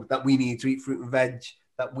 that we need to eat fruit and veg,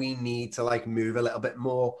 that we need to like move a little bit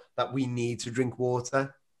more, that we need to drink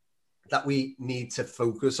water, that we need to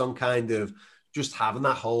focus on kind of just having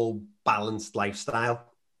that whole balanced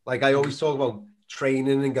lifestyle. Like I always talk about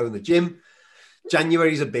training and going to the gym.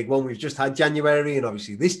 January is a big one. We've just had January, and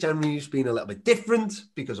obviously this January has been a little bit different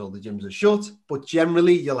because all the gyms are shut. But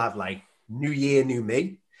generally, you'll have like new year, new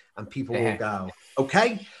me, and people will go,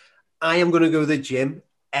 okay, I am going to go to the gym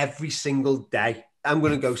every single day. I'm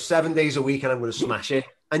going to go 7 days a week and I'm going to smash it.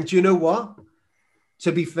 And do you know what?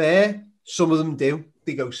 To be fair, some of them do.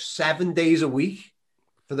 They go 7 days a week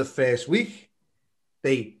for the first week.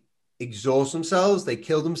 They exhaust themselves. They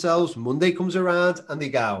kill themselves. Monday comes around and they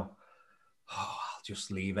go, oh, I'll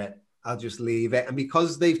just leave it. I'll just leave it. And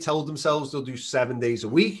because they've told themselves they'll do 7 days a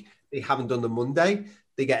week, they haven't done the Monday.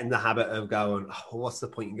 They get in the habit of going, oh, what's the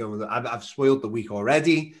point in going with it? I've spoiled the week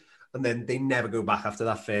already. And then they never go back after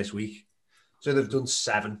that first week. So they've done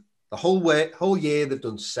 7. The whole year, they've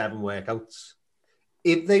done 7 workouts.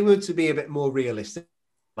 If they were to be a bit more realistic,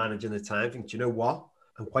 managing the time, think, do you know what?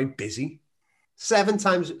 I'm quite busy. 7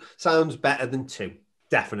 times sounds better than 2.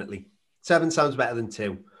 Definitely. 7 sounds better than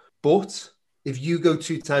 2. But if you go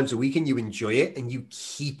 2 times a week and you enjoy it and you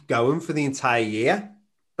keep going for the entire year,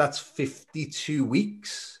 that's 52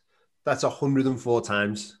 weeks. That's 104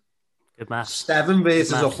 times. Good math. 7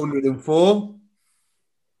 versus 104.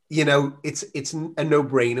 It's a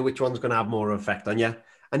no-brainer which one's going to have more effect on you.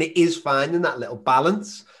 And it is finding that little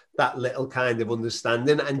balance, that little kind of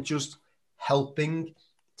understanding, and just helping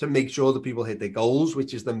to make sure that people hit their goals,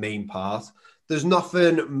 which is the main part. There's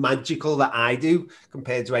nothing magical that I do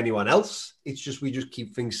compared to anyone else. It's just we just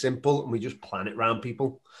keep things simple and we just plan it around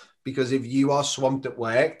people. Because if you are swamped at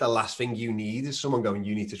work, the last thing you need is someone going,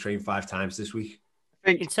 you need to train 5 times this week.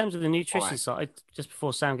 In terms of the nutrition side, just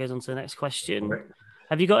before Sam goes on to the next question,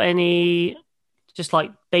 have you got any just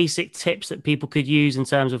like basic tips that people could use in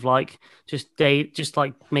terms of like just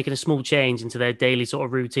like making a small change into their daily sort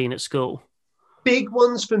of routine at school? Big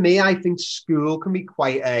ones for me, I think school can be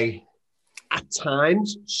quite at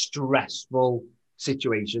times, stressful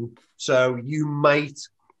situation. So you might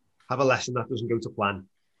have a lesson that doesn't go to plan,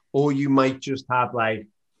 or you might just have like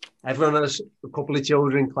everyone has a couple of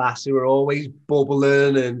children in class who are always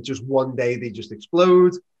bubbling, and just one day they just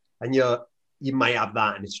explode, and you might have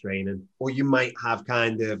that and it's draining. Or you might have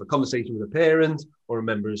kind of a conversation with a parent or a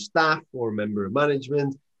member of staff or a member of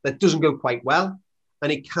management that doesn't go quite well,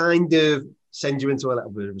 and it kind of sends you into a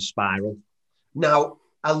little bit of a spiral. Now,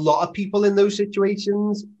 a lot of people in those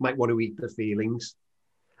situations might want to eat their feelings,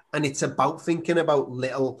 and it's about thinking about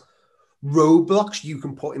little roadblocks you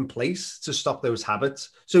can put in place to stop those habits.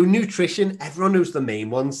 So nutrition, everyone knows the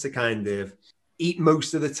main ones to kind of eat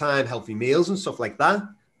most of the time, healthy meals and stuff like that.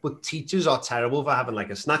 But teachers are terrible for having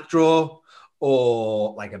like a snack drawer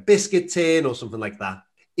or like a biscuit tin or something like that.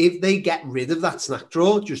 If they get rid of that snack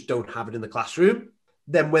drawer, just don't have it in the classroom,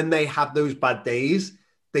 then when they have those bad days,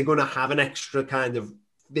 they're going to have an extra kind of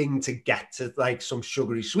thing to get to, like some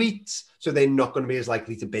sugary sweets. So they're not going to be as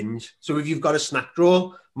likely to binge. So if you've got a snack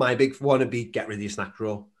drawer, my big one would be get rid of your snack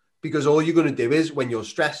drawer, because all you're going to do is when you're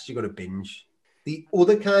stressed, you're going to binge. The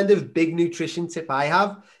other kind of big nutrition tip I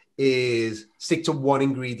have is stick to one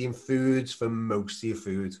ingredient foods for most of your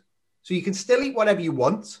food. So you can still eat whatever you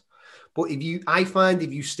want, but I find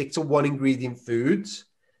if you stick to one ingredient foods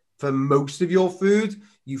for most of your food,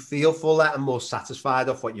 you feel fuller and more satisfied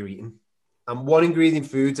off what you're eating. And one ingredient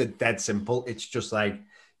foods are dead simple. It's just like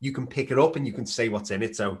you can pick it up and you can say what's in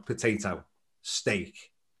it. So potato,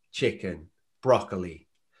 steak, chicken, broccoli,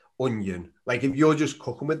 onion. Like if you're just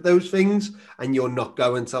cooking with those things and you're not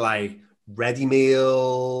going to like ready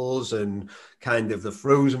meals and kind of the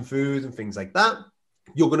frozen food and things like that,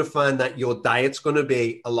 you're going to find that your diet's going to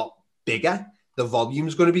be a lot bigger. The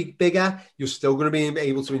volume's going to be bigger. You're still going to be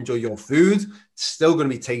able to enjoy your food. It's still going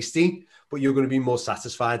to be tasty, but you're going to be more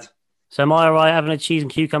satisfied. So am I all right having a cheese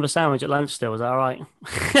and cucumber sandwich at lunch still? Is that all right?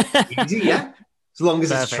 Easy, yeah. As long as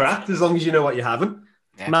Perfect. It's tracked, as long as you know what you're having.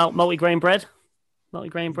 Yeah. Multi-grain bread?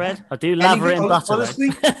 Multi-grain bread? I do lather it in butter. Honestly,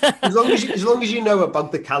 as long as you know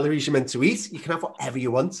about the calories you're meant to eat, you can have whatever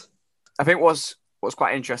you want. I think what's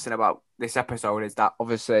quite interesting about this episode is that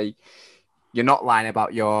obviously you're not lying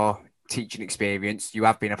about your teaching experience. You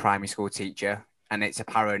have been a primary school teacher, and it's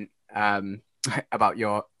apparent about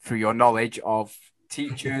through your knowledge of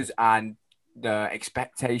teachers and the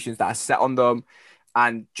expectations that are set on them,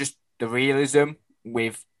 and just the realism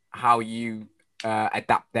with how you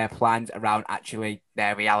adapt their plans around actually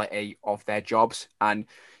their reality of their jobs. And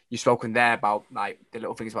you've spoken there about like the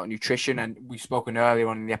little things about nutrition, and we've spoken earlier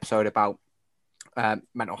on in the episode about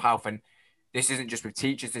mental health. And this isn't just with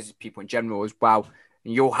teachers, this is people in general as well.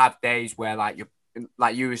 And you'll have days where like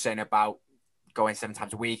you were saying about going 7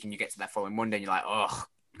 times a week, and you get to that following Monday and you're like, oh,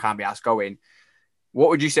 can't be asked going. What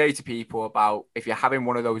would you say to people about if you're having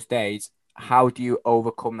one of those days, how do you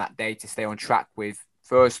overcome that day to stay on track with,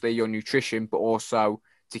 firstly, your nutrition, but also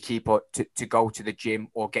to keep up to go to the gym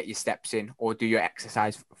or get your steps in or do your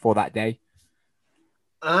exercise for that day?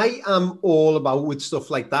 I am all about with stuff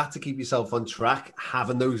like that to keep yourself on track,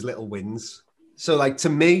 having those little wins. So like to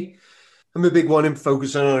me, I'm a big one in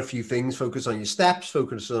focusing on a few things. Focus on your steps,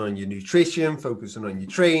 focusing on your nutrition, focusing on your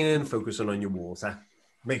training, focusing on your water.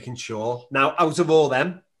 Making sure. Now, out of all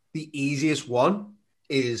them, the easiest one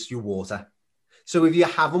is your water. So if you're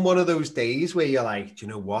having one of those days where you're like, do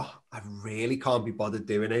you know what? I really can't be bothered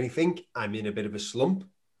doing anything. I'm in a bit of a slump.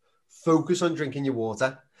 Focus on drinking your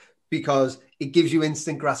water, because it gives you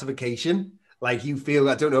instant gratification. Like you feel,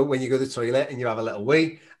 I don't know, when you go to the toilet and you have a little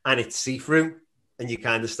wee and it's see-through and you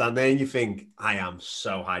kind of stand there and you think, I am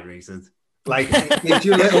so hydrated. Like it gives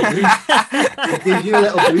you a little boost. It gives you a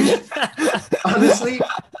little boost, honestly,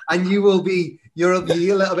 and you'll be a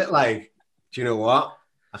little bit like, do you know what?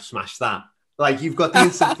 I've smashed that. Like you've got the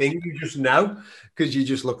instant thing, you just know, because you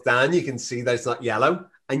just look down, you can see that it's not yellow,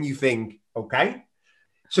 and you think, okay.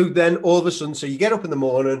 So then all of a sudden, so you get up in the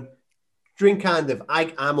morning, drink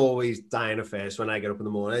I'm always dying of thirst when I get up in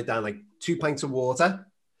the morning. I down like 2 pints of water,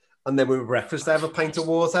 and then with breakfast I have a pint of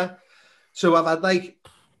water. So I've had like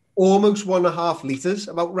almost 1.5 liters,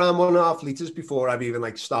 about around 1.5 liters before I've even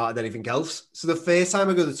like started anything else. So the first time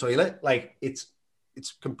I go to the toilet, like it's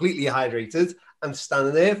completely hydrated. I'm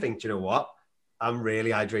standing there thinking, you know what? I'm really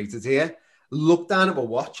hydrated here. Look down at my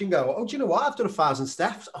watch and go, oh, do you know what? I've done 1,000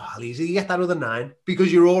 steps. Oh, I'll easily get that other 9,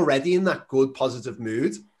 because you're already in that good, positive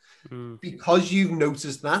mood. Because you've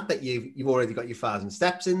noticed that you've already got your 1,000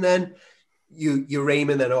 steps in then, you're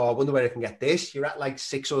aiming then, oh, I wonder where I can get this. You're at like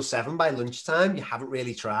 6 or 7 by lunchtime. You haven't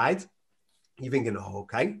really tried. You're thinking, oh,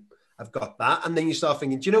 okay, I've got that. And then you start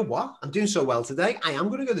thinking, do you know what? I'm doing so well today. I am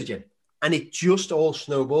going to go to the gym. And it just all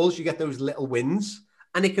snowballs. You get those little wins.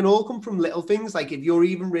 And it can all come from little things. Like if you're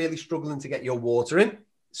even really struggling to get your water in,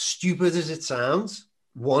 stupid as it sounds,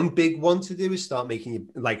 one big one to do is start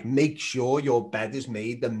make sure your bed is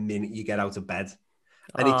made the minute you get out of bed.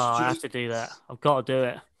 And it's just, I have to do that. I've got to do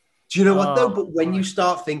it. do you know what though? But when you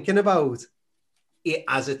start thinking about it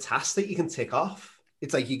as a task that you can tick off,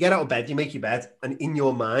 it's like you get out of bed, you make your bed, and in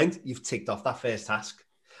your mind, you've ticked off that first task.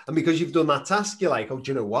 And because you've done that task, you're like, oh,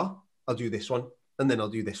 do you know what? I'll do this one, and then I'll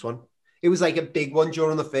do this one. It was like a big one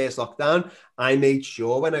during the first lockdown. I made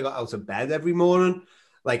sure when I got out of bed every morning,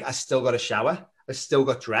 like I still got a shower, I still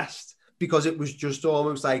got dressed, because it was just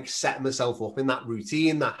almost like setting myself up in that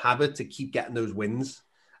routine, that habit to keep getting those wins.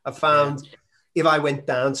 I found if I went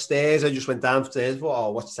downstairs, I just went downstairs, thought,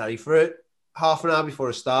 oh, watch telly for it. Half an hour before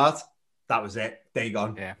I start, that was it. Day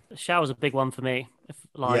gone. Yeah. The shower's a big one for me.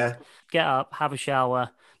 Get up, have a shower.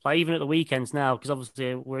 Like even at the weekends now, because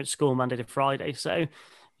obviously we're at school Monday to Friday. So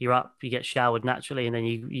you're up, you get showered naturally, and then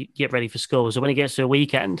you get ready for school. So when it gets to a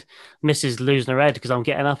weekend, Mrs. losing her head because I'm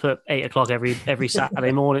getting up at 8 o'clock every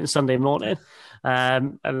Saturday morning, Sunday morning.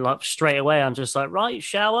 And like straight away, I'm just like, right,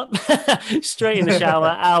 shower, straight in the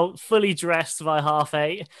shower, out, fully dressed by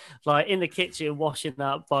 8:30, like in the kitchen, washing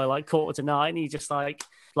up by like 8:45. You just like,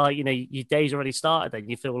 you know, your day's already started. Then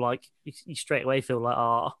you feel like you straight away feel like,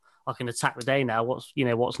 oh, I can attack the day now.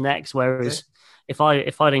 What's next? Whereas if I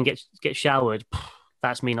didn't get showered,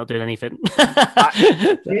 that's me not doing anything.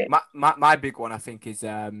 my big one, I think, is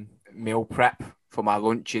meal prep for my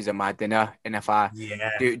lunches and my dinner. And if I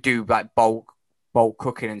do like bulk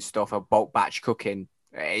cooking and stuff, or bulk batch cooking,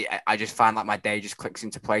 I just find like my day just clicks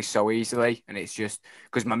into place so easily. And it's just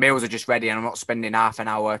because my meals are just ready and I'm not spending half an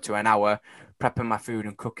hour to an hour prepping my food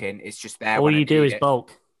and cooking. It's just there. All you do is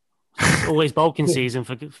bulk. It's always bulking season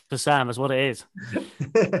for Sam. That's what it is.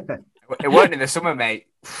 It weren't in the summer, mate.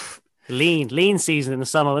 Lean season in the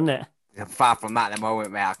summer, isn't it? Far from that at the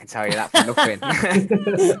moment, mate. I can tell you that for nothing.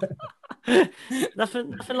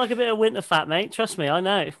 nothing like a bit of winter fat, mate. Trust me, I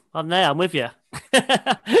know. I'm there. I'm with you.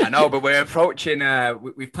 I know, but we're approaching.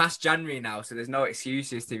 We've passed January now, so there's no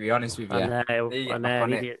excuses. To be honest with you, I know.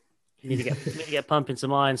 You need to get pumping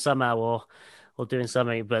some iron somehow, or doing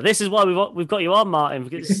something. But this is why we've got you on, Martin,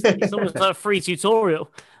 because it's almost like a free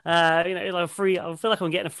tutorial. Like free. I feel like I'm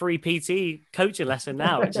getting a free PT coaching lesson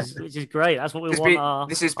now, which is great. That's what we want our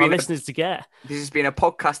listeners to get. This has been a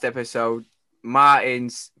podcast episode,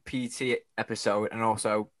 Martin's PT episode, and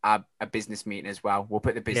also a business meeting as well. We'll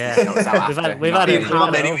put the business notes out after. We've had how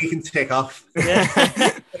many we can tick off.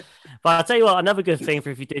 Yeah. But I'll tell you what, another good thing for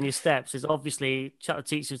if you're doing your steps is obviously Chat to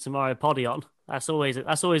Teacher Tomorrow poddy on. That's always a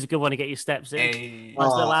good one to get your steps in. Hey.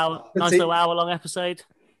 Nice little hour-long episode.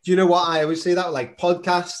 Do you know what? I always say that, like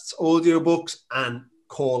podcasts, audiobooks, and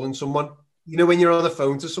calling someone. You know, when you're on the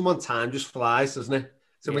phone to someone, time just flies, doesn't it?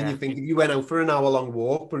 So when you think if you went out for an hour-long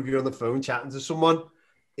walk, but if you're on the phone chatting to someone,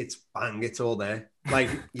 it's bang, it's all there. Like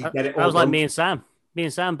you get it all. That was like me and Sam. Me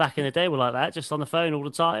and Sam back in the day were like that, just on the phone all the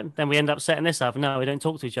time. Then we end up setting this up. No, we don't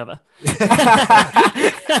talk to each other.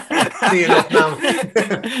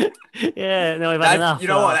 Yeah, no, we've had enough. You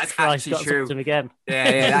know what? That's actually true. To him again.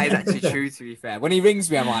 Yeah, that is actually true. To be fair, when he rings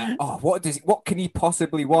me, I'm like, oh, what can he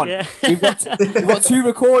possibly want? Yeah. We've got 2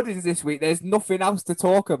 recordings this week. There's nothing else to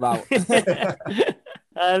talk about.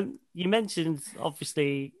 You mentioned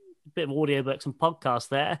obviously a bit of audiobooks and podcasts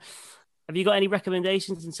there. Have you got any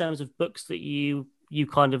recommendations in terms of books that you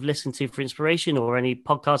kind of listen to for inspiration, or any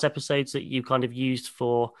podcast episodes that you kind of used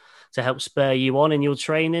to help spur you on in your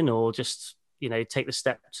training, or just, take the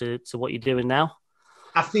step to what you're doing now?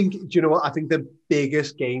 I think, do you know what? I think the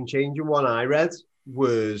biggest game changing one I read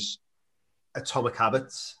was Atomic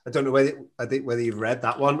Habits. I don't know whether you've read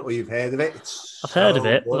that one or you've heard of it. I've heard of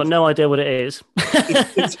it, but I've no idea what it is.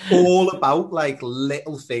 It's all about like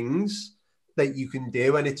little things that you can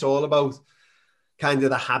do, and it's all about kind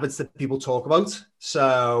of the habits that people talk about.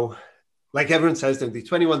 So like everyone says, don't do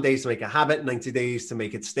 21 days to make a habit, 90 days to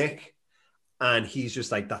make it stick. And he's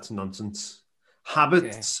just like, that's nonsense.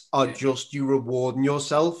 Habits are just you rewarding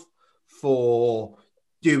yourself for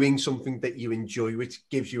doing something that you enjoy, which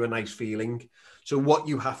gives you a nice feeling. So what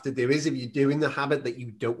you have to do is, if you're doing the habit that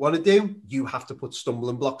you don't want to do, you have to put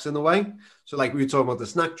stumbling blocks in the way. So like we were talking about the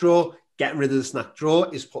snack drawer, getting rid of the snack drawer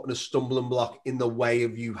is putting a stumbling block in the way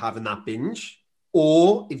of you having that binge.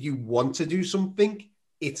 Or if you want to do something,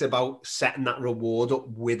 it's about setting that reward up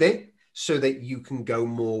with it so that you can go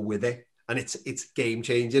more with it. And it's game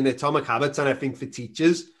changing. Atomic Habits, and I think for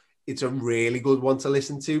teachers, it's a really good one to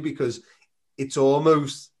listen to, because it's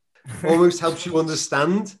almost helps you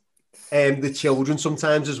understand the children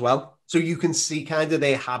sometimes as well. So you can see kind of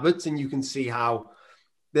their habits, and you can see how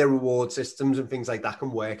their reward systems and things like that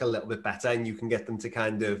can work a little bit better, and you can get them to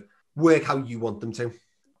kind of work how you want them to.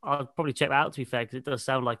 I'd probably check that out, to be fair, because it does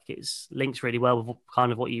sound like it's links really well with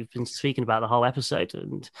kind of what you've been speaking about the whole episode.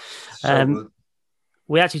 And So good.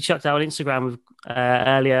 we actually chucked out on Instagram with,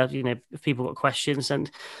 earlier, you know, if people got questions, and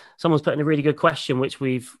someone's put in a really good question, which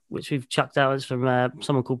we've chucked out. It's from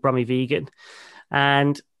someone called Brummy Vegan.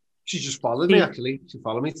 And She just followed me, actually. She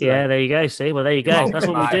followed me today. yeah, there you go. See, well, there you go. Oh, That's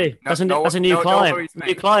what my. we do. No, That's a new no client. worries, New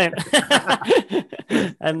mate. client.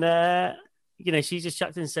 And you know, she just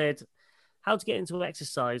chucked in and said, how to get into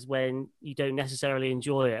exercise when you don't necessarily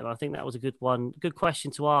enjoy it. And I think that was a good good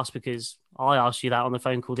question to ask, because I asked you that on the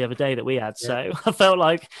phone call the other day that we had. So I felt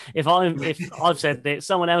like if I've said it,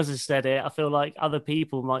 someone else has said it, I feel like other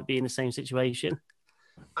people might be in the same situation.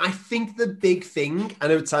 I think the big thing, I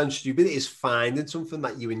know it sounds stupid, is finding something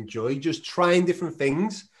that you enjoy, just trying different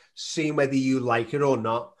things, seeing whether you like it or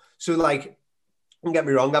not. So, like, don't get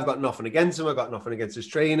me wrong, I've got nothing against him. I've got nothing against his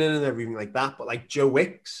training and everything like that. But like Joe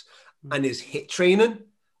Wicks and his HIIT training,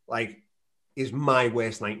 like, is my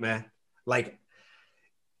worst nightmare. Like,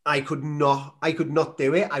 I could not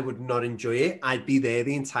do it. I would not enjoy it. I'd be there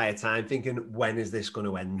the entire time thinking, when is this going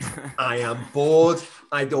to end? I am bored.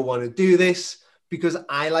 I don't want to do this, because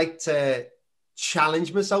I like to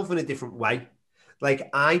challenge myself in a different way. Like,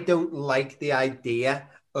 I don't like the idea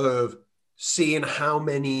of seeing how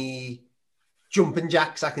many jumping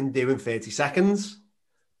jacks I can do in 30 seconds,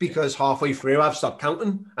 because halfway through I've stopped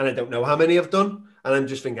counting and I don't know how many I've done. And I'm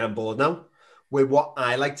just thinking I'm bored now. Where what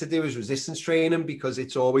I like to do is resistance training, because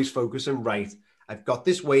it's always focusing, right, I've got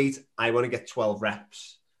this weight, I want to get 12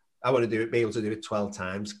 reps. I want to be able to do it 12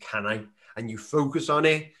 times. Can I? And you focus on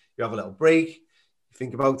it, you have a little break, you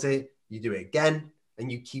think about it, you do it again, and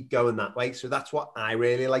you keep going that way. So that's what I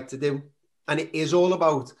really like to do. And it is all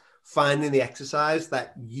about finding the exercise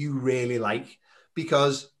that you really like,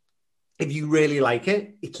 because if you really like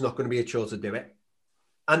it, it's not going to be a chore to do it.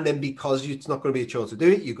 And then because it's not going to be a chore to do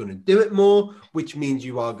it, you're going to do it more, which means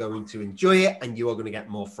you are going to enjoy it and you are going to get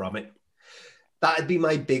more from it. That'd be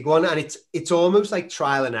my big one. And it's almost like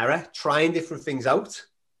trial and error, trying different things out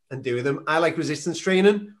and doing them. I like resistance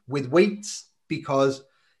training with weights because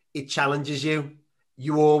it challenges you.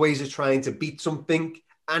 You always are trying to beat something.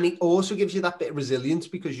 And it also gives you that bit of resilience,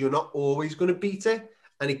 because you're not always going to beat it.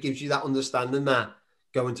 And it gives you that understanding that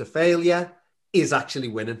going to failure is actually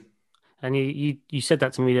winning. And you said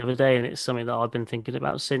that to me the other day, and it's something that I've been thinking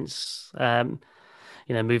about since, you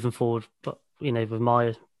know, moving forward. But, you know, with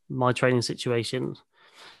my training situation,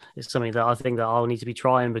 it's something that I think that I'll need to be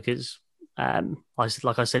trying, because,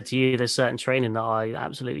 like I said to you, there's certain training that I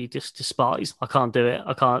absolutely just despise. I can't do it.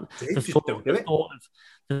 I can't. Don't do it.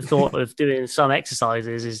 The thought of doing some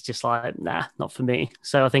exercises is just like, nah, not for me.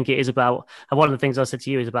 So I think it is about, and one of the things I said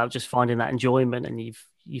to you is about just finding that enjoyment, and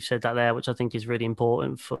you've said that there, which I think is really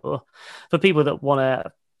important for people that want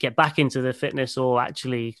to get back into the fitness or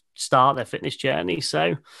actually start their fitness journey.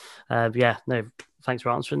 So yeah, no, thanks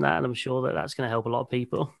for answering that, and I'm sure that that's going to help a lot of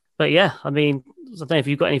people. But yeah, I mean, I don't know if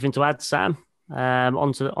you've got anything to add, Sam,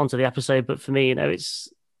 onto the episode, but for me, you know, it's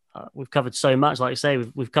we've covered so much. Like I say,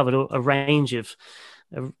 we've covered a range of.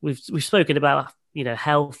 We've spoken about, you know,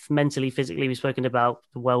 health, mentally, physically. We've spoken about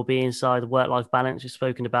the well-being side, the work-life balance. We've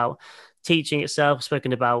spoken about teaching itself.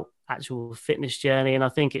 Spoken about actual fitness journey, and I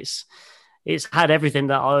think it's had everything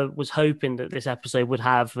that I was hoping that this episode would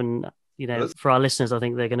have. And, you know, for our listeners, I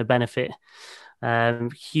think they're going to benefit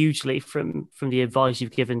hugely from the advice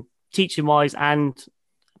you've given, teaching-wise and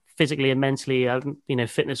physically and mentally, you know,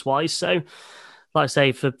 fitness-wise. So, like I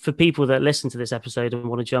say, for people that listen to this episode and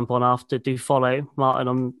want to jump on after, do follow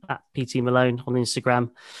Martin at PT Malone on Instagram.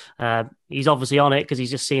 He's obviously on it because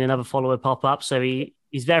he's just seen another follower pop up. So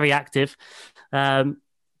he's very active. But,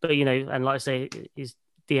 you know, and like I say, his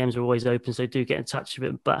DMs are always open. So do get in touch with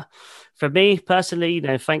him. But for me personally, you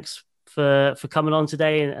know, thanks for coming on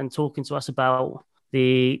today and talking to us about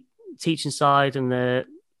the teaching side and the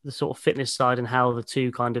sort of fitness side and how the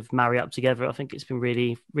two kind of marry up together. I think it's been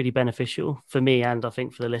really, really beneficial for me, and I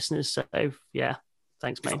think for the listeners. So yeah,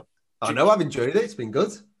 thanks, mate. I know, I've enjoyed it. It's been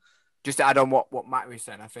good. Just to add on what Matt was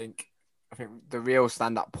saying, I think the real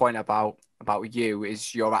stand-up point about you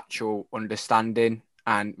is your actual understanding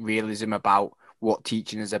and realism about what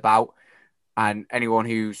teaching is about. And anyone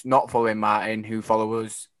who's not following Martin, who follow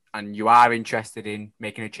us, and you are interested in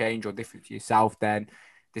making a change or difference to yourself, then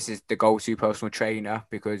this is the go-to personal trainer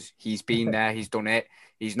because he's been there, he's done it.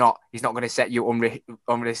 He's not going to set you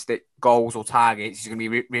unrealistic goals or targets. He's going to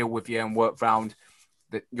be real with you and work around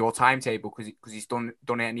your timetable because he's done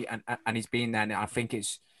it and he's been there. And I think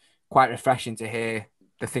it's quite refreshing to hear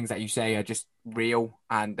the things that you say are just real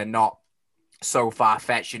and they're not so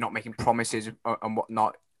far-fetched. You're not making promises and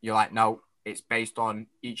whatnot. You're like, no, it's based on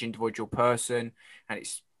each individual person and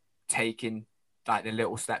it's taking like the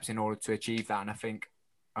little steps in order to achieve that. And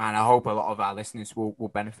I hope a lot of our listeners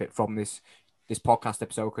will benefit from this podcast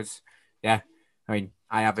episode because, yeah, I mean,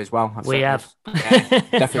 I have as well. We have.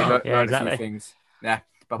 Definitely learned a few things. Yeah.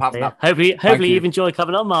 But apart from that, hopefully you've enjoyed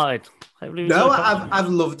coming on, Martin. I've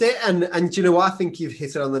loved it. And do you know what? I think you've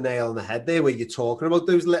hit it on the nail on the head there where you're talking about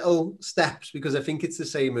those little steps because I think it's the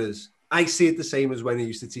same as, I see it the same as when I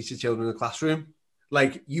used to teach the children in the classroom.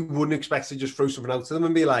 Like you wouldn't expect to just throw something out to them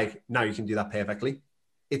and be like, now you can do that perfectly.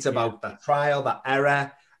 It's about that trial, that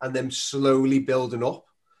error, and them slowly building up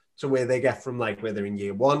to where they get from like where they're in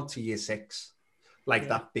year 1 to year 6, like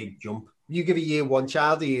that big jump. You give a year 1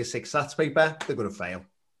 child a year 6 stats paper, they're going to fail.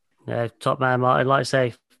 Yeah, top man, Martin. Like I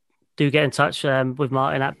say, do get in touch with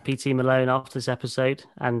Martin at PT Malone after this episode.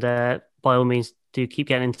 And by all means, do keep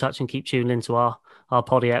getting in touch and keep tuning into our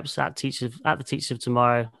poddy apps at the Teachers of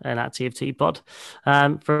Tomorrow and at TFT Pod.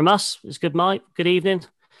 From us, it's good night, good evening.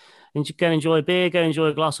 And go enjoy a beer, go enjoy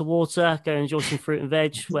a glass of water, go enjoy some fruit and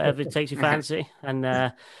veg, whatever it takes your fancy.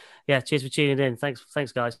 And cheers for tuning in. Thanks,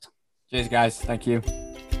 guys. Cheers, guys. Thank you.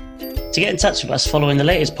 To get in touch with us following the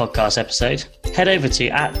latest podcast episode, head over to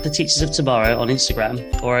 @the Teachers of Tomorrow on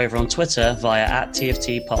Instagram or over on Twitter via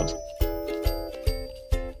 @TFT Pod.